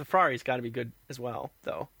 The Ferrari's got to be good as well,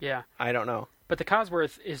 though. Yeah. I don't know. But the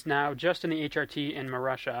Cosworth is now just in the HRT in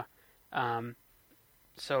Marussia.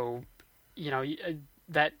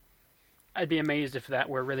 That I'd be amazed if that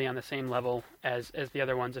were really on the same level as the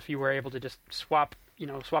other ones. If you were able to just swap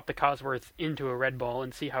the Cosworth into a Red Bull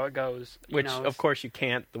and see how it goes. Which, of course, you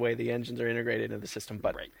can't, the way the engines are integrated into the system.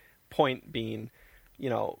 But point being,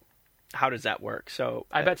 how does that work? So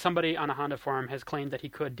I bet somebody on a Honda forum has claimed that he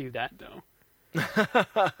could do that, though.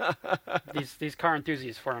 these car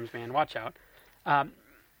enthusiast forums, man, watch out. So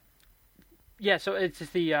it's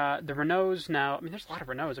just the Renaults now. I mean, there's a lot of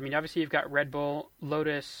Renaults. I mean, obviously you've got Red Bull,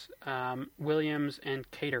 Lotus, Williams, and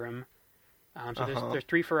Caterham. There's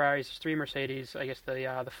 3 Ferraris, there's 3 Mercedes. I guess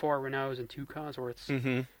the 4 Renaults and 2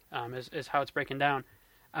 Cosworths is how it's breaking down.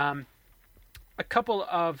 A couple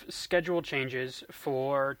of schedule changes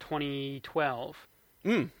for 2012.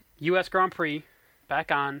 U.S. Grand Prix. Back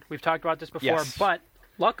on. We've talked about this before, but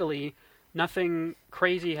luckily nothing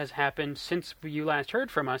crazy has happened since you last heard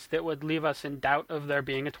from us that would leave us in doubt of there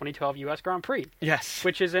being a 2012 U.S. Grand Prix. Yes.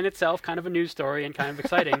 Which is in itself kind of a news story and kind of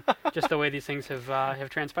exciting, just the way these things have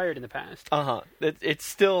transpired in the past. It's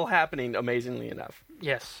still happening, amazingly enough.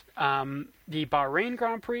 Yes. The Bahrain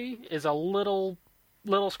Grand Prix is a little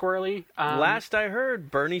squirrely. Last I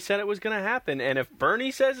heard, Bernie said it was going to happen, and if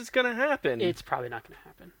Bernie says it's going to happen, it's probably not going to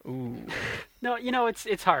happen. Ooh. No,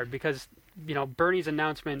 it's hard because Bernie's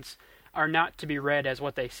announcements are not to be read as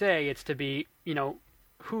what they say. It's to be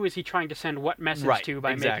who is he trying to send what message to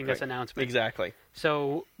by making this announcement? Exactly.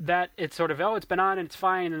 So that it's sort of, it's been on and it's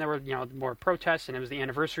fine, and there were more protests, and it was the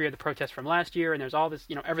anniversary of the protests from last year, and there's all this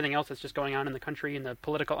everything else that's just going on in the country and the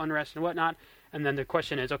political unrest and whatnot. And then the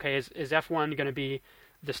question is, okay, is F1 going to be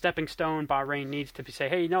the stepping stone? Bahrain needs to say,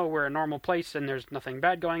 hey, no, we're a normal place and there's nothing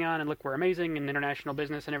bad going on, and look, we're amazing and international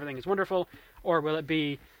business and everything is wonderful, or will it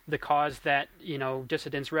be the cause that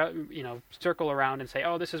dissidents circle around and say,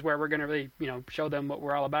 oh, this is where we're going to really show them what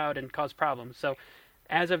we're all about and cause problems? So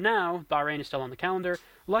as of now, Bahrain is still on the calendar.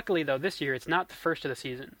 Luckily, though, this year it's not the first of the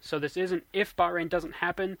season. So this isn't, if Bahrain doesn't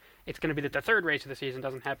happen, it's going to be that the third race of the season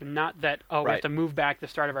doesn't happen, not that, we have to move back the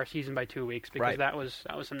start of our season by 2 weeks, because that was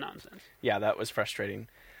some nonsense. Yeah, that was frustrating.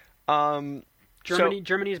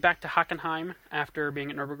 Germany is back to Hockenheim after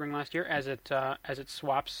being at Nürburgring last year, as it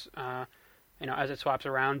swaps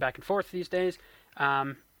around back and forth these days.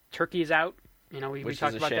 Turkey is out. We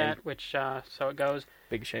talked about that, which so it goes.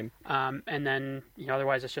 Big shame. And then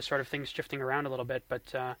otherwise it's just sort of things shifting around a little bit, but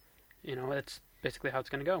it's basically how it's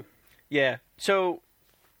going to go. Yeah. So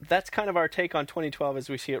that's kind of our take on 2012 as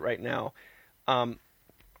we see it right now. One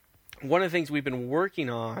of the things we've been working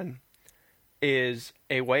on is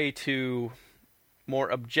a way to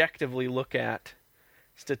more objectively look at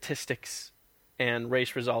statistics and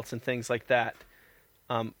race results and things like that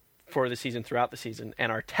for the season, throughout the season.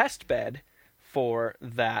 And our test bed for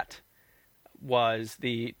that was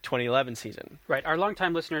the 2011 season. Right. Our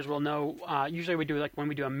longtime listeners will know, usually we do, when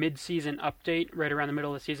we do a mid-season update right around the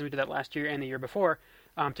middle of the season. We did that last year and the year before,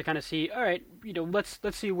 to kind of see, all right, let's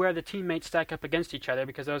see where the teammates stack up against each other,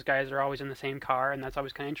 because those guys are always in the same car, and that's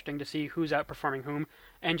always kind of interesting to see who's outperforming whom.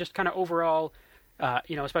 And just kind of overall,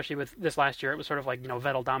 especially with this last year, it was sort of like,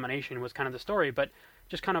 Vettel domination was kind of the story, but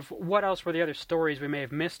just kind of what else were the other stories we may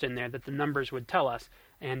have missed in there that the numbers would tell us.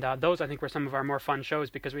 And those, I think, were some of our more fun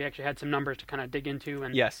shows, because we actually had some numbers to kind of dig into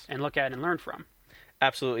and look at and learn from.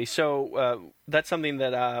 Absolutely. So that's something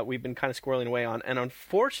that we've been kind of squirreling away on. And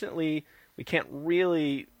unfortunately, we can't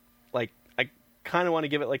really, I kind of want to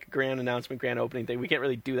give it like a grand announcement, grand opening thing. We can't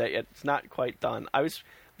really do that yet. It's not quite done. I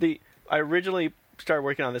originally started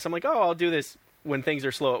working on this. I'm like, I'll do this when things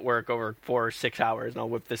are slow at work over 4 or 6 hours, and I'll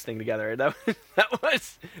whip this thing together. That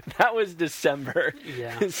was December.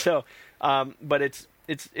 Yeah. So, but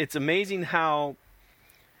it's amazing how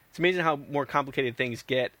more complicated things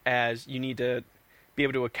get as you need to be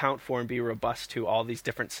able to account for and be robust to all these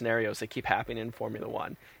different scenarios that keep happening in Formula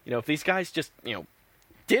One. If these guys just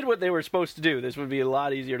did what they were supposed to do, this would be a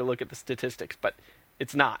lot easier to look at the statistics, but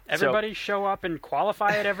it's not. Everybody show up and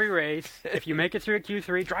qualify at every race. If you make it through a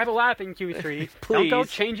Q3, drive a lap in Q3. Please. Don't go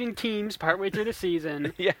changing teams partway through the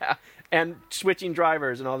season. Yeah, and switching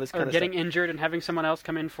drivers and all this kind of stuff. Or getting injured and having someone else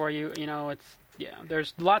come in for you.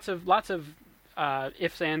 There's lots of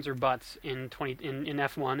ifs, ands, or buts in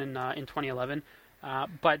F1 in 2011. I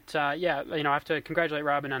have to congratulate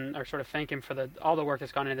Robin or sort of thank him for all the work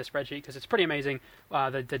that's gone into this spreadsheet, because it's pretty amazing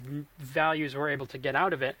the values we're able to get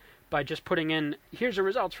out of it by just putting in, here's the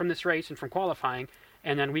results from this race and from qualifying,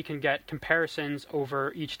 and then we can get comparisons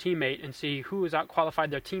over each teammate and see who has outqualified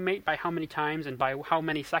their teammate by how many times and by how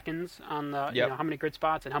many seconds on the how many grid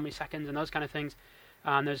spots and how many seconds and those kind of things.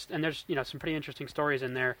 There's some pretty interesting stories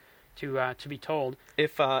in there to be told.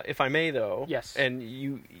 If I may though, yes, and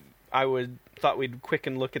thought we'd quick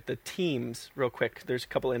and look at the teams real quick. There's a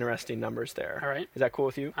couple interesting numbers there. All right. Is that cool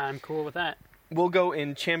with you? I'm cool with that. We'll go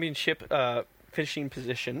in championship finishing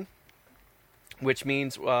position, which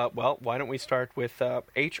means, why don't we start with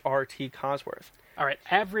HRT Cosworth? All right.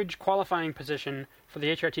 Average qualifying position for the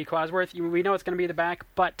HRT Cosworth. We know it's going to be the back,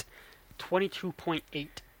 but 22.8.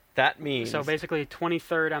 That means... So basically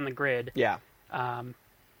 23rd on the grid. Yeah.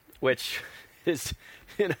 Which is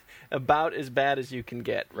about as bad as you can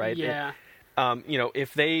get, right? Yeah.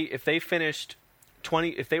 If they finished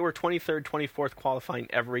if they were 23rd, 24th qualifying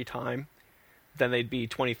every time, then they'd be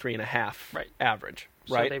 23.5 average,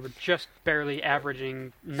 right? So they were just barely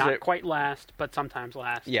averaging, not quite last, but sometimes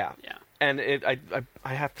last. Yeah. Yeah. And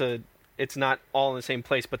I have to. It's not all in the same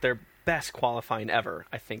place, but they're best qualifying ever,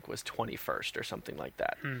 I think, was 21st or something like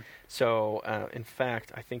that. So, in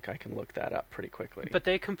fact, I think I can look that up pretty quickly. But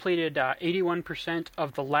they completed 81%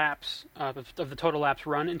 of the laps, of the total laps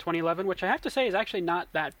run in 2011, which I have to say is actually not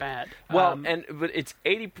that bad. Well, but it's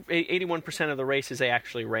 81% of the races they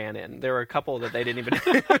actually ran in. There were a couple that they didn't even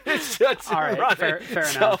all right, fair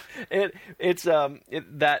enough.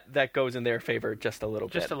 That goes in their favor just a little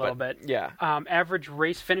bit. Just a little bit. Yeah. Average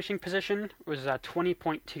race finishing position was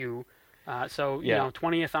 20.2. So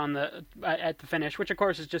 20th on at the finish, which of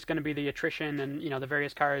course is just going to be the attrition and the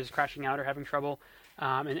various cars crashing out or having trouble,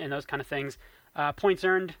 and those kind of things. Points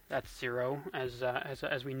earned, that's 0,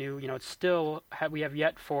 as we knew. It's still we have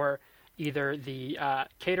yet for either the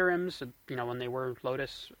Caterhams, when they were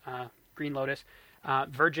Lotus, Green Lotus,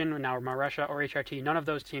 Virgin, now Marussia, or HRT. None of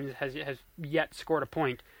those teams has yet scored a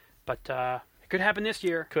point, but it could happen this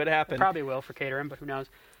year. Could happen. It probably will for Caterham, but who knows?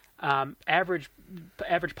 Average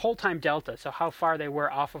pole time delta, so how far they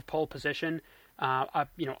were off of pole position,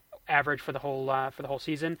 average for the whole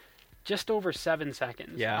season, just over 7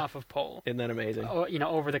 seconds off of pole. Isn't that amazing?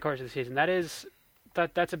 Over the course of the season, that's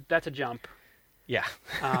a jump. Yeah.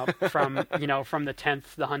 From the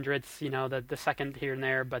 10th, the 100th, the second here and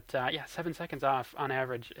there, but 7 seconds off on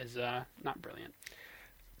average is not brilliant.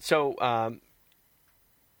 So.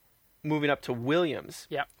 Moving up to Williams,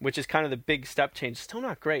 which is kind of the big step change. Still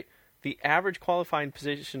not great. The average qualifying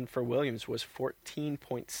position for Williams was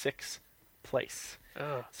 14.6 place.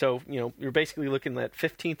 Ugh. So, you're basically looking at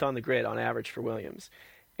 15th on the grid on average for Williams.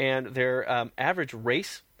 And their average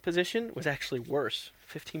race position was actually worse,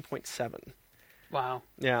 15.7. Wow.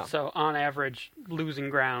 Yeah. So, on average, losing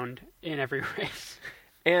ground in every race.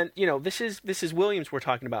 And, this is Williams we're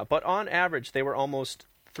talking about. But on average, they were almost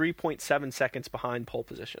 3.7 seconds behind pole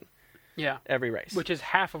position. Yeah, every race, which is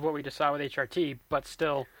half of what we just saw with HRT, but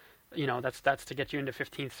still, that's to get you into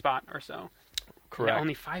 15th spot or so. Correct. Yeah,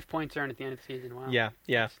 only 5 points earned at the end of the season. Wow. Yeah.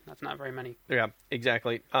 That's not very many. Yeah,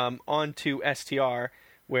 exactly. On to STR,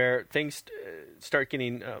 where things start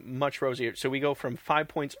getting much rosier. So we go from 5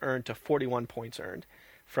 points earned to 41 points earned,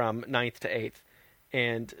 from 9th to 8th,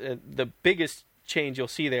 and the biggest change you'll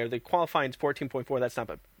see there, the qualifying is 14.4. That's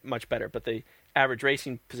not much better, but the average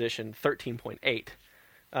racing position 13.8.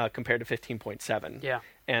 Compared to 15.7. Yeah.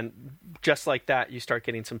 And just like that, you start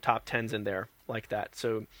getting some top 10s in there like that.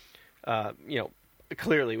 So,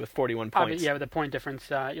 clearly with 41 points. With the point difference,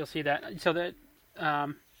 you'll see that. So that,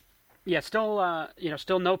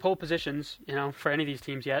 still no pole positions, for any of these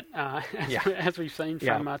teams yet, as we've seen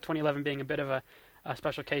from 2011 being a bit of a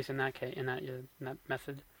special case in that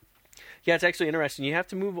method. Yeah, it's actually interesting. You have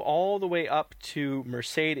to move all the way up to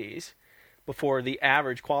Mercedes before the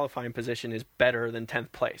average qualifying position is better than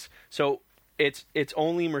 10th place. So it's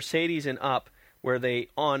only Mercedes and up where they,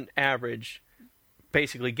 on average,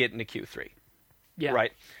 basically get into Q3. Yeah.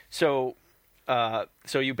 Right? So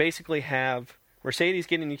you basically have Mercedes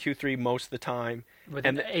getting into Q3 most of the time. With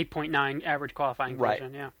an 8.9 average qualifying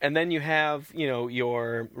position, yeah. And then you have,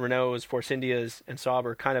 your Renaults, Force Indias, and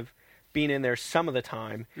Sauber kind of being in there some of the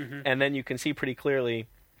time. Mm-hmm. And then you can see pretty clearly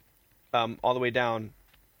all the way down,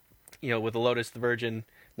 with the Lotus, the Virgin,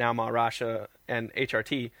 now Marussia, and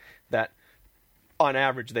HRT, that on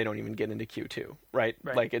average they don't even get into Q2, right?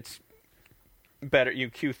 Like it's better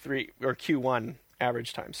Q3 or Q1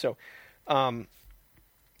 average time. So, the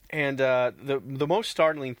most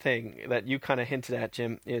startling thing that you kind of hinted at,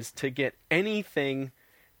 Jim, is to get anything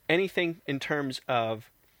in terms of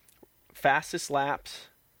fastest laps,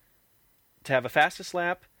 to have a fastest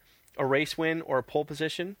lap, a race win, or a pole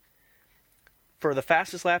position. For the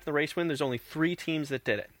fastest lap, the race win, there's only 3 teams that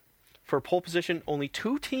did it. For pole position, only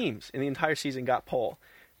 2 teams in the entire season got pole.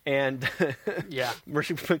 And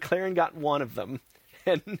McLaren got 1 of them,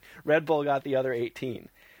 and Red Bull got the other 18.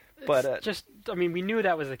 But we knew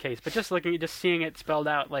that was the case, but just seeing it spelled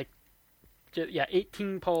out,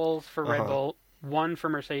 18 poles for Red Bull, 1 for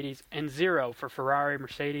Mercedes, and 0 for Ferrari,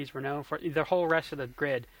 Mercedes, Renault. For the whole rest of the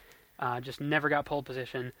grid, just never got pole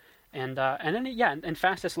position. And then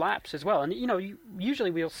fastest laps as well. And usually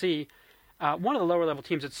we'll see one of the lower level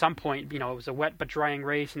teams at some point. It was a wet but drying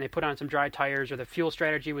race, and they put on some dry tires, or the fuel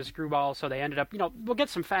strategy was screwball, so they ended up. We'll get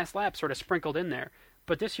some fast laps sort of sprinkled in there.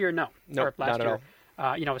 But this year, no. Nope, last not year, at all.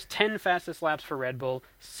 it was 10 fastest laps for Red Bull,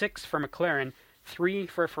 6 for McLaren, 3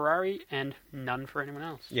 for Ferrari, and none for anyone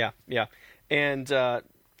else. Yeah. And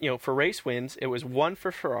for race wins, it was 1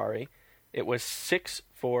 for Ferrari, it was 6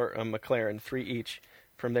 for McLaren, 3 each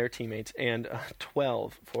from their teammates, and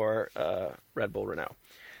 12 for Red Bull Renault.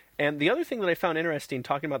 And the other thing that I found interesting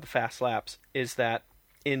talking about the fast laps is that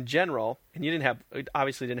in general, and you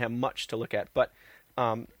obviously didn't have much to look at, but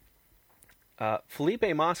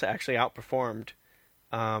Felipe Massa actually outperformed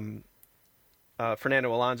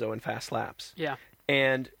Fernando Alonso in fast laps. Yeah.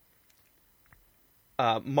 And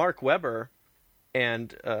Mark Webber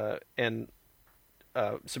and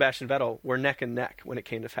Sebastian Vettel were neck and neck when it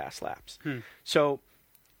came to fast laps. So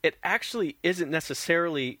it actually isn't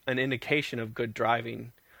necessarily an indication of good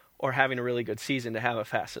driving or having a really good season to have a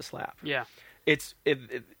fastest lap. Yeah. It's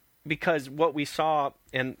because what we saw,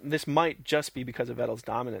 and this might just be because of Vettel's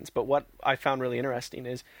dominance, but what I found really interesting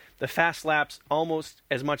is the fast laps, almost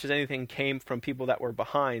as much as anything, came from people that were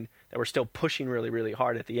behind, that were still pushing really, really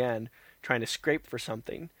hard at the end, trying to scrape for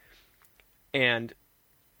something. And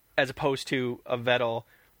as opposed to a Vettel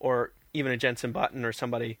or even a Jenson Button or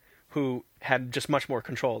somebody who had just much more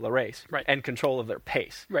control of the race, right, and control of their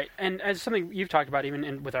pace. Right, and as something you've talked about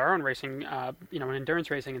even with our own racing, in endurance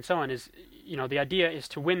racing and so on, is, the idea is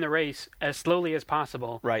to win the race as slowly as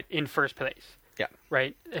possible, right, in first place. Yeah.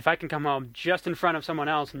 Right. If I can come home just in front of someone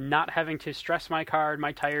else, not having to stress my car and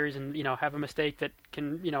my tires, and have a mistake that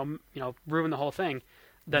can ruin the whole thing,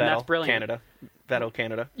 then that's brilliant. Vettel,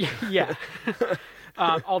 Canada. Yeah.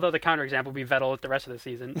 Although the counterexample would be Vettel at the rest of the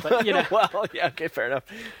season, but well, yeah, okay, fair enough.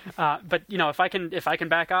 But if I can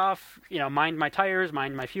back off, mind my tires,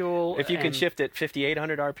 mind my fuel. If you can shift at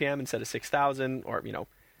 5,800 RPM instead of 6,000, or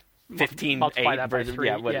 15, multiply 8 that by 3.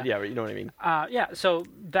 Yeah, you know what I mean. So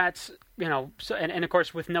that's and of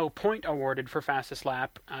course with no point awarded for fastest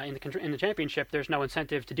lap in the championship, there's no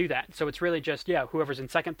incentive to do that. So it's really just whoever's in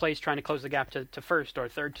second place trying to close the gap to first, or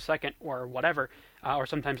third to second, or whatever, or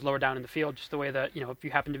sometimes lower down in the field. Just the way that if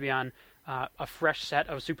you happen to be on a fresh set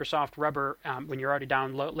of super soft rubber when you're already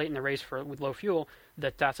down late in the race with low fuel,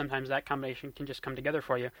 that sometimes that combination can just come together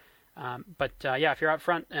for you. But if you're out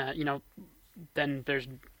front, then there's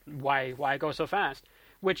why go so fast?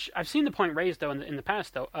 Which I've seen the point raised though in the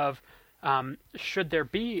past though of should there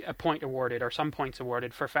be a point awarded or some points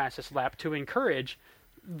awarded for fastest lap to encourage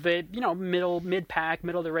the mid-pack,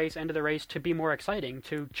 middle of the race, end of the race to be more exciting,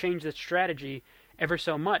 to change the strategy ever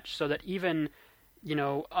so much, so that even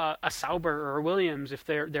a Sauber or a Williams, if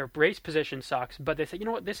their race position sucks, but they say,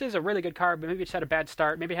 this is a really good car, but maybe it's had a bad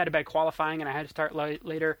start, maybe I had a bad qualifying and I had to start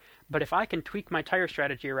later, but if I can tweak my tire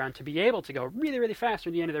strategy around to be able to go really, really fast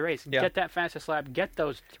at the end of the race, get that fastest lap, get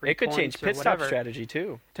those 3 points. It could change pit stop strategy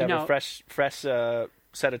too, to have a fresh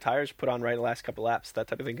set of tires put on right the last couple laps. That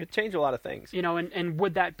type of thing could change a lot of things. And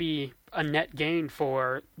would that be a net gain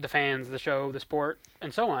for the fans, the show, the sport,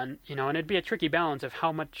 and so on? And it'd be a tricky balance of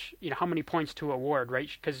how much, how many points to award, right?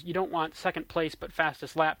 Because you don't want second place but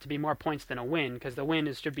fastest lap to be more points than a win, because the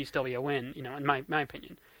win should still be a win, in my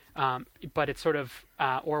opinion. But it's sort of,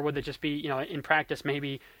 or would it just be, in practice,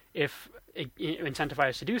 maybe if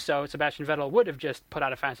incentivized to do so, Sebastian Vettel would have just put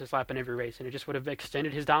out a fastest lap in every race, and it just would have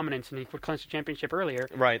extended his dominance, and he would clinch the championship earlier.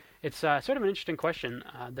 Right. It's sort of an interesting question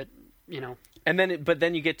that. And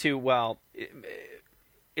then you get to,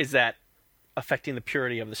 is that affecting the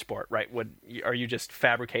purity of the sport, right? Are you just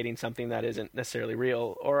fabricating something that isn't necessarily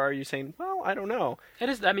real, or are you saying, well, I don't know? It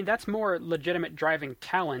is. I mean, that's more legitimate driving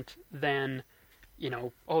talent than,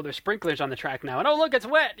 there's sprinklers on the track now, and look, it's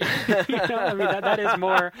wet. I mean, that is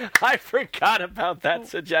more. I forgot about that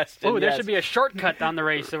suggestion. There should be a shortcut down the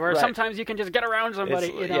race, where sometimes you can just get around somebody.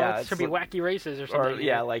 It should be wacky races or something.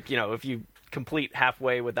 Or if you complete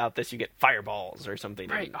halfway without this, you get fireballs or something.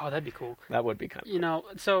 Right. Oh, that'd be cool. That would be kind of cool.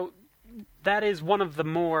 So that is one of the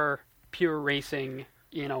more pure racing,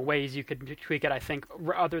 ways you could tweak it, I think,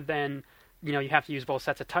 other than, you have to use both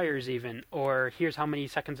sets of tires even, or here's how many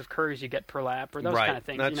seconds of curves you get per lap, or those kind of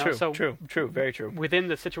things. That's true. So true, very true. Within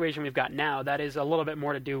the situation we've got now, that is a little bit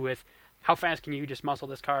more to do with how fast can you just muscle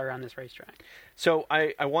this car around this racetrack? So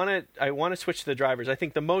I want to switch to the drivers. I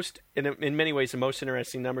think the most, in many ways, the most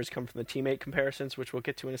interesting numbers come from the teammate comparisons, which we'll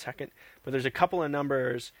get to in a second. But there's a couple of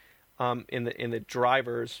numbers in the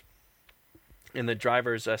drivers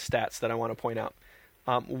stats that I want to point out.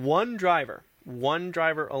 One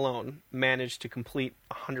driver alone managed to complete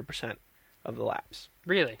 100% of the laps.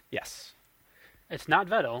 Really? Yes. It's not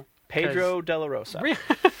Vettel. Pedro De La Rosa. Really?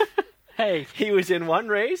 Hey, he was in one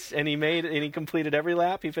race and he completed every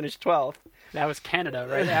lap. He finished 12th. That was Canada,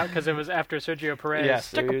 right? Because it was after Sergio Perez.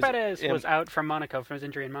 Yes, Checo Perez was out from Monaco from his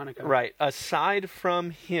injury in Monaco. Right. Aside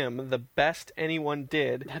from him, the best anyone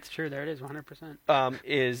did. That's true. There it is, 100%.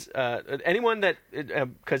 Is anyone that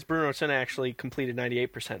because Bruno Senna actually completed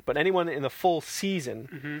 98%, but anyone in the full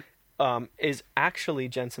season is actually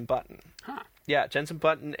Jenson Button. Huh. Yeah, Jenson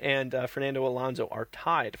Button and Fernando Alonso are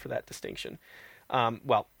tied for that distinction.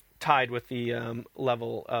 Tied with the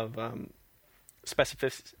level of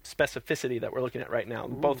specificity that we're looking at right now,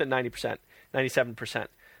 both at 90%, 97%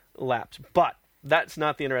 laps. But that's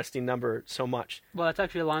not the interesting number so much. Well, that's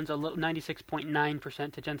actually Alonso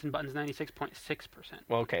 96.9% to Jenson Button's 96.6%.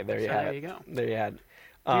 Well, okay, there you So have there it. you go. There you had it.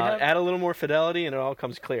 Do you have- Add a little more fidelity, and it all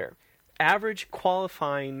comes clear. Average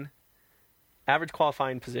qualifying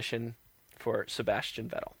position for Sebastian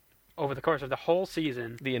Vettel. Over the course of the whole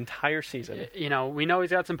season, The entire season, we know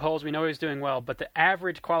he's got some poles, we know he's doing well, but the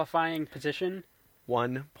average qualifying position,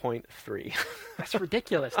 1.3. that's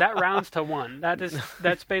ridiculous. That rounds to 1.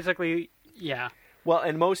 That's basically, yeah. Well,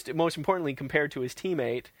 and most importantly, compared to his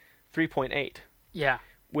teammate, 3.8, Yeah.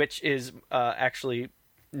 which is actually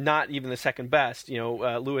not even the second best.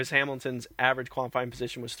 Lewis Hamilton's average qualifying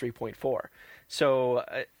position was 3.4. So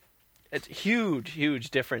it's huge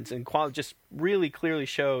difference in quality. Just really clearly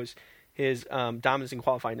shows his dominance in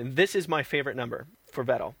qualifying. And this is my favorite number for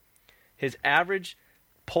Vettel. His average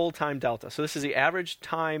pole time delta. So this is the average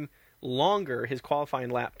time longer his qualifying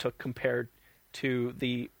lap took compared to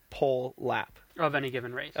the pole lap Of any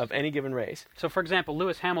given race. of any given race. So, for example,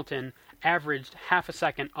 Lewis Hamilton averaged half a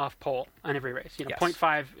second off pole on every race. Yes.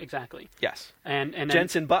 0.5 exactly. Yes. And then,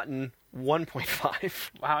 Jenson Button,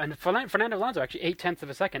 1.5. wow, and Fernando Alonso actually 0.8 of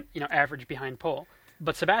a second, average behind pole.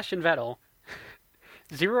 But Sebastian Vettel,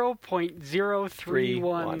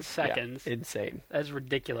 0.031 seconds. Yeah, insane. That's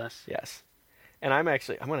ridiculous. Yes. And I'm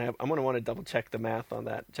gonna want to double check the math on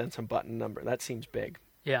that Jenson Button number. That seems big.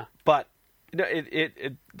 Yeah. But there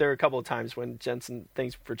are a couple of times when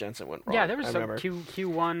things for Jenson went wrong. Yeah, there was I some remember.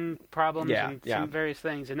 Q1 problems and some various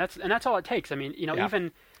things, and that's all it takes. I mean,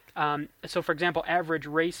 even so, for example, average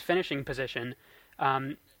race finishing position.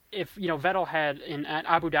 If Vettel had at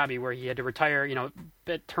Abu Dhabi where he had to retire,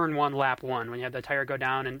 at turn 1, lap 1, when you had the tire go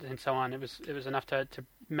down and so on, it was enough to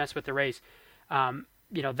mess with the race.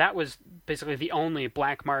 That was basically the only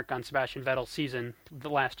black mark on Sebastian Vettel's season the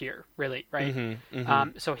last year, really, right?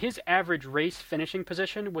 So his average race finishing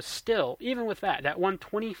position was still, even with that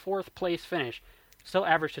 24th place finish, still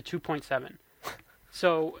averaged to 2.7.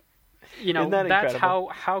 So, that's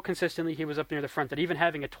how consistently he was up near the front, that even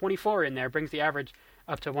having a 24 in there brings the average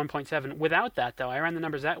up to 1.7. Without that, though, I ran the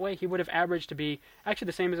numbers that way, he would have averaged to be actually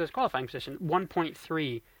the same as his qualifying position,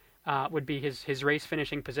 1.3. Would be his race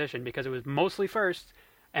finishing position, because it was mostly first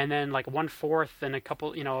and then like 1/4 and a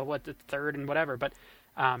couple, the third and whatever. But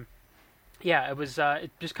it was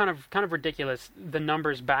it just kind of ridiculous. The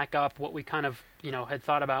numbers back up what we kind of had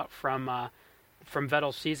thought about from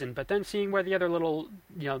Vettel's season, but then seeing where the other little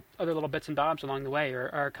bits and bobs along the way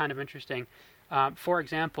are kind of interesting. For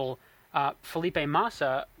example, Felipe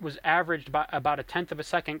Massa was averaged by about 1/10 of a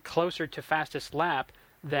second closer to fastest lap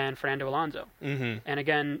than Fernando Alonso. Mm-hmm. And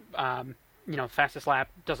again, fastest lap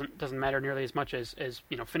doesn't matter nearly as much as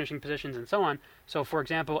finishing positions and so on. So, for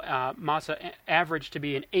example, Massa averaged to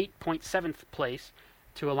be in 8.7th place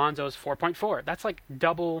to Alonso's 4.4. That's like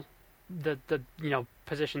double the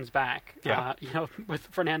positions back. Yeah. With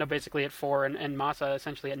Fernando basically at 4 and Massa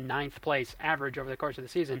essentially at 9th place average over the course of the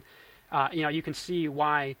season. You can see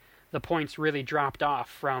why the points really dropped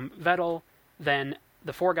off from Vettel, then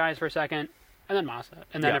the 4 guys for a second, and then Massa,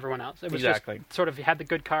 and then everyone else. It was just sort of, he had the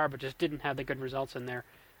good car, but just didn't have the good results in there.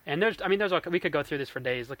 And we could go through this for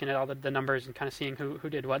days, looking at all the numbers and kind of seeing who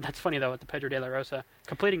did what. That's funny, though, with the Pedro de la Rosa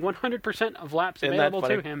completing 100% of laps available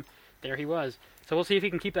to him. There he was. So we'll see if he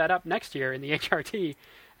can keep that up next year in the HRT,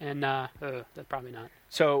 and probably not.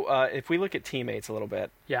 So if we look at teammates a little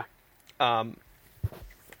bit,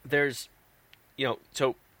 there's,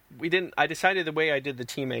 so we didn't. I decided the way I did the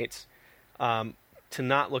teammates. To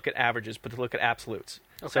not look at averages, but to look at absolutes.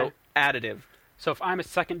 Okay. So additive. So if I'm a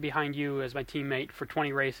second behind you as my teammate for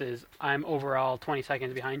 20 races, I'm overall 20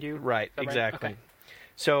 seconds behind you? Right, exactly. Okay.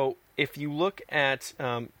 So if you look at,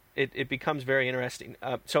 it becomes very interesting.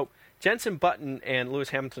 So Jenson Button and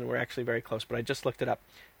Lewis Hamilton were actually very close, but I just looked it up.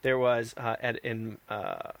 There was, in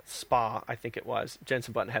Spa, I think it was,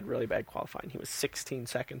 Jenson Button had really bad qualifying. He was 16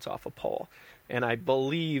 seconds off a pole. And I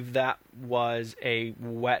believe that was a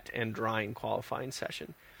wet and drying qualifying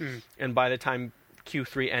session. And by the time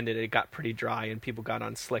Q3 ended, it got pretty dry, and people got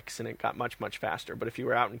on slicks, and it got much, much faster. But if you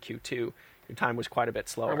were out in Q2, your time was quite a bit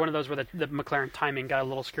slower. Or one of those where the McLaren timing got a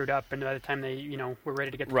little screwed up, and by the time they, were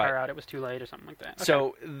ready to get the car out, it was too late or something like that. Okay.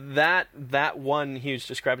 So that one huge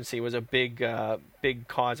discrepancy was a big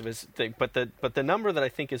cause of his thing. But the number that I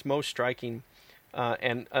think is most striking,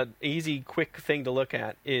 and an easy, quick thing to look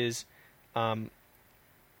at is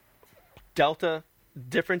delta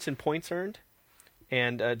difference in points earned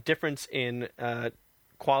and difference in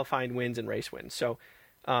qualifying wins and race wins. So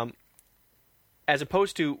as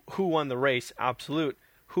opposed to who won the race, absolute,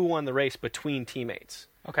 who won the race between teammates.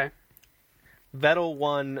 Okay. Vettel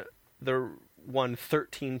won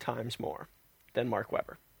 13 times more than Mark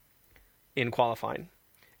Webber. in qualifying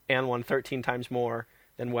and won 13 times more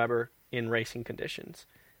than Webber in racing conditions.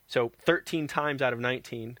 So 13 times out of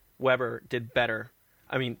 19, Webber did better.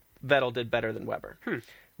 I mean, Vettel did better than Webber,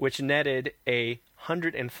 which netted a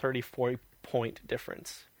 134-point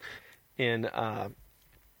difference in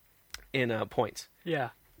points. Yeah.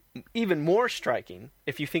 Even more striking,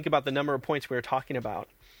 if you think about the number of points we were talking about,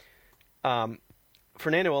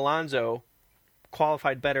 Fernando Alonso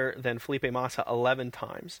qualified better than Felipe Massa 11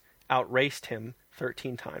 times, outraced him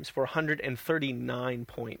 13 times for a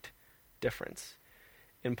 139-point difference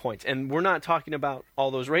in points. And we're not talking about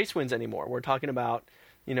all those race wins anymore. We're talking about,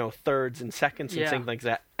 thirds and seconds and things like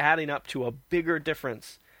that, adding up to a bigger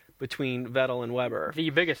difference between Vettel and Webber. The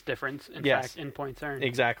biggest difference, in fact, in points earned.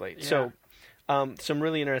 Exactly. Yeah. So some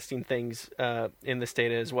really interesting things in this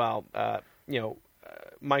data as well.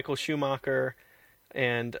 Michael Schumacher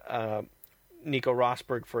and Nico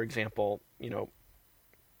Rosberg, for example,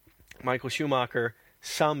 Michael Schumacher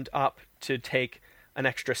summed up to take an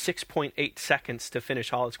extra 6.8 seconds to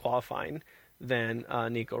finish all his qualifying than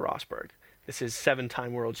Nico Rosberg. This is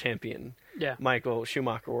 7-time world champion Michael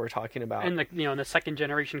Schumacher we're talking about. And the second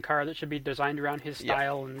generation car that should be designed around his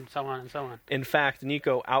style and so on and so on. In fact,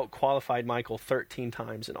 Nico out-qualified Michael 13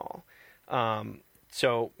 times in all.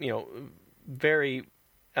 Very,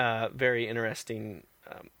 very interesting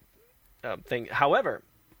thing. However,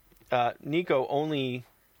 Nico only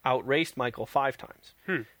outraced Michael 5 times.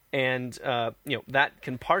 And, that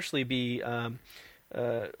can partially be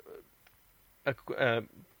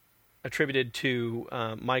attributed to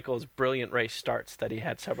Michael's brilliant race starts that he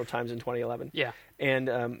had several times in 2011. Yeah. And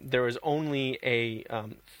there was only a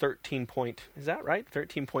 13-point, is that right?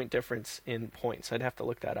 13-point difference in points. I'd have to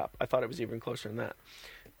look that up. I thought it was even closer than that.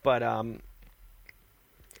 But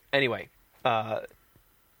anyway,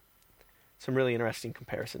 some really interesting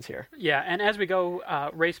comparisons here. Yeah, and as we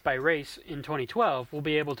go race by race in 2012, we'll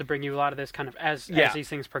be able to bring you a lot of this kind of as these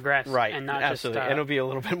things progress, right? And not absolutely, just, and it'll be a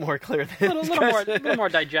little bit more clear. A little more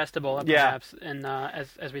digestible, perhaps, and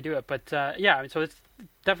as we do it. But so it's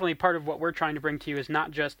definitely part of what we're trying to bring to you is not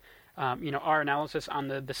just our analysis on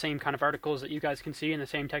the same kind of articles that you guys can see and the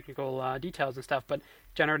same technical details and stuff, but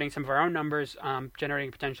generating some of our own numbers, generating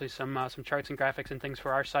potentially some charts and graphics and things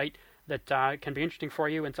for our site that can be interesting for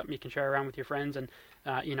you and something you can share around with your friends and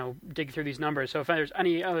dig through these numbers. So if there's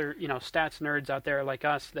any other stats nerds out there like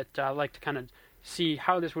us that like to kind of see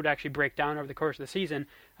how this would actually break down over the course of the season,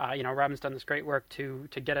 Robin's done this great work to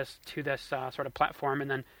get us to this sort of platform, and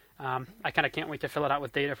then I kind of can't wait to fill it out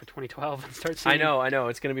with data for 2012 and start seeing. I know.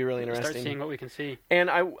 It's going to be really interesting. Start seeing what we can see. And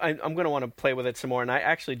I'm going to want to play with it some more. And I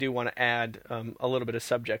actually do want to add a little bit of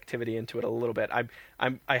subjectivity into it a little bit.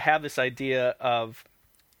 I have this idea of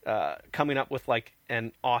coming up with like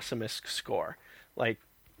an awesomest score, like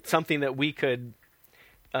something that we could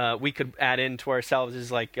add into ourselves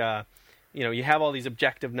is like you have all these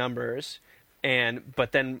objective numbers,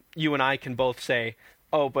 but then you and I can both say,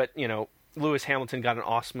 oh, but Lewis Hamilton got an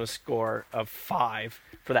awesomest score of 5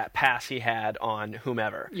 for that pass he had on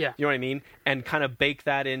whomever. Yeah. You know what I mean? And kind of bake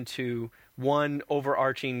that into one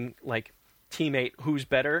overarching like teammate who's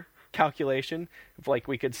better calculation. If like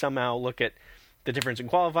we could somehow look at the difference in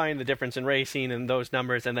qualifying, the difference in racing, and those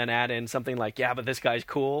numbers, and then add in something like, but this guy's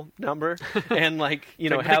cool number, and like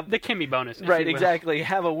have the Kimmy bonus, right? Exactly.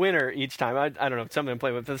 Have a winner each time. I don't know, something to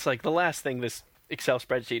play with. It's like the last thing this Excel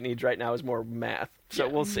spreadsheet needs right now is more math. So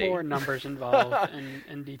we'll see. More numbers involved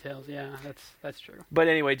and details. Yeah, that's true. But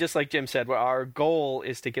anyway, just like Jim said, our goal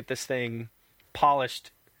is to get this thing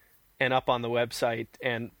polished and up on the website,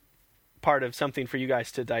 and part of something for you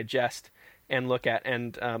guys to digest and look at.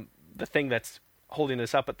 And the thing that's holding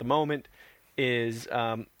us up at the moment is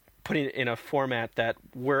putting it in a format that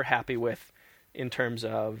we're happy with in terms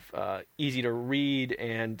of easy to read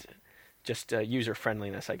and just user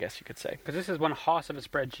friendliness, I guess you could say. Because this is one hoss of a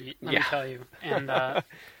spreadsheet, let me tell you. And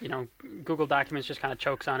Google Documents just kind of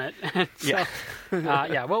chokes on it. So,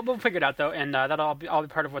 we'll figure it out though, and that'll all be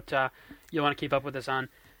part of what you'll want to keep up with us on.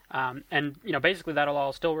 And basically that'll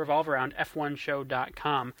all still revolve around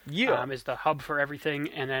F1show.com. Is the hub for everything.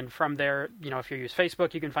 And then from there, if you use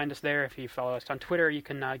Facebook, you can find us there. If you follow us on Twitter, you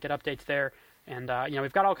can get updates there. And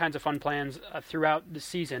we've got all kinds of fun plans throughout the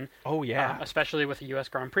season. Oh yeah, especially with the U.S.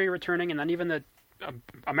 Grand Prix returning, and then even the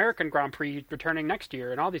American Grand Prix returning next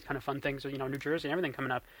year, and all these kind of fun things. New Jersey and everything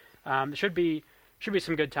coming up. Should be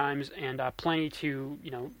some good times, and plenty to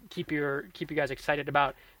keep you guys excited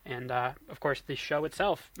about. And of course, the show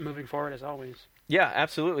itself moving forward as always. Yeah,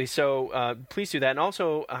 absolutely. So please do that. And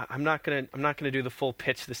also, I'm not gonna do the full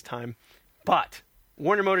pitch this time, but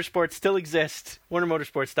Warner Motorsports still exists.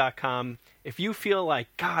 WarnerMotorsports.com. If you feel like,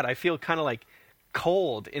 God, I feel kind of like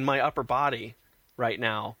cold in my upper body right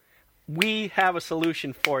now. We have a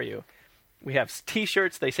solution for you. We have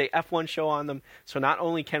T-shirts. They say F1 Show on them. So not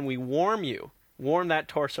only can we warm that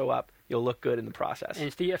torso up, you'll look good in the process. And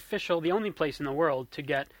it's the only place in the world to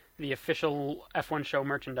get the official F1 Show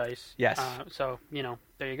merchandise. Yes. So,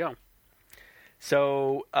 there you go.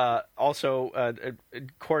 So, also, of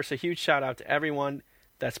course, a huge shout out to everyone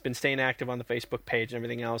that's been staying active on the Facebook page and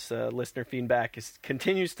everything else. Listener feedback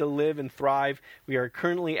continues to live and thrive. We are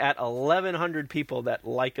currently at 1,100 people that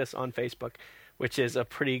like us on Facebook, which is a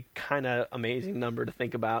pretty kind of amazing number to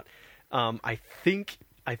think about. I think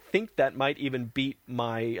that might even beat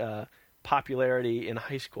my popularity in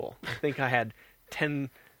high school. I think I had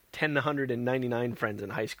 1,099 friends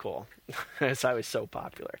in high school, as I was so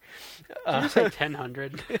popular. Did you say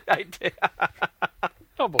 1,000? I did.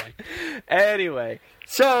 Oh boy. Anyway,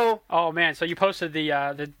 so. Oh man, so you posted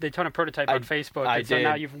the Daytona prototype on Facebook, I and so did.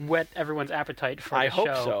 now you've whet everyone's appetite for the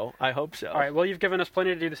show. I hope so. All right. Well, you've given us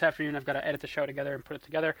plenty to do this afternoon. I've got to edit the show together and put it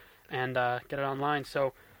together and get it online.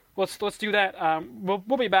 So let's do that. We'll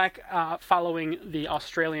be back following the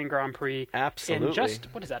Australian Grand Prix. Absolutely. In just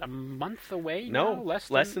a month away? No, now?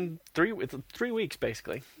 less than 3 weeks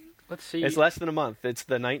basically. Let's see. It's less than a month. It's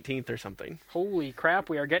the 19th or something. Holy crap,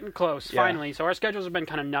 we are getting close, Yeah. finally. So our schedules have been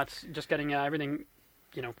kind of nuts, just getting everything,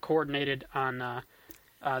 coordinated on,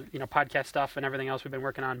 podcast stuff and everything else we've been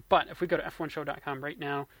working on. But if we go to f1show.com right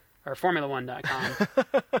now, or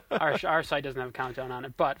Formula1.com, our site doesn't have a countdown on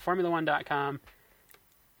it, but Formula1.com,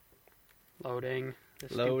 loading.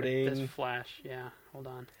 This flash, yeah, hold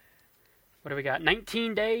on. What do we got?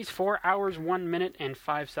 19 days, 4 hours, 1 minute, and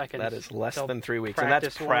 5 seconds. That is less than 3 weeks, and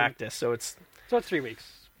practice that's practice. So it's 3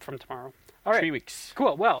 weeks from tomorrow. All right. 3 weeks.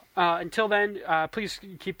 Cool. Well, until then, please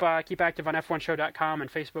keep active on F1Show.com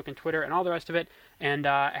and Facebook and Twitter and all the rest of it. And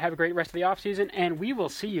have a great rest of the off season. And we will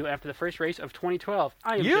see you after the first race of 2012.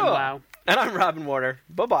 I am Jim Lau. And I'm Robin Warner.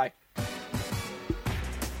 Bye-bye.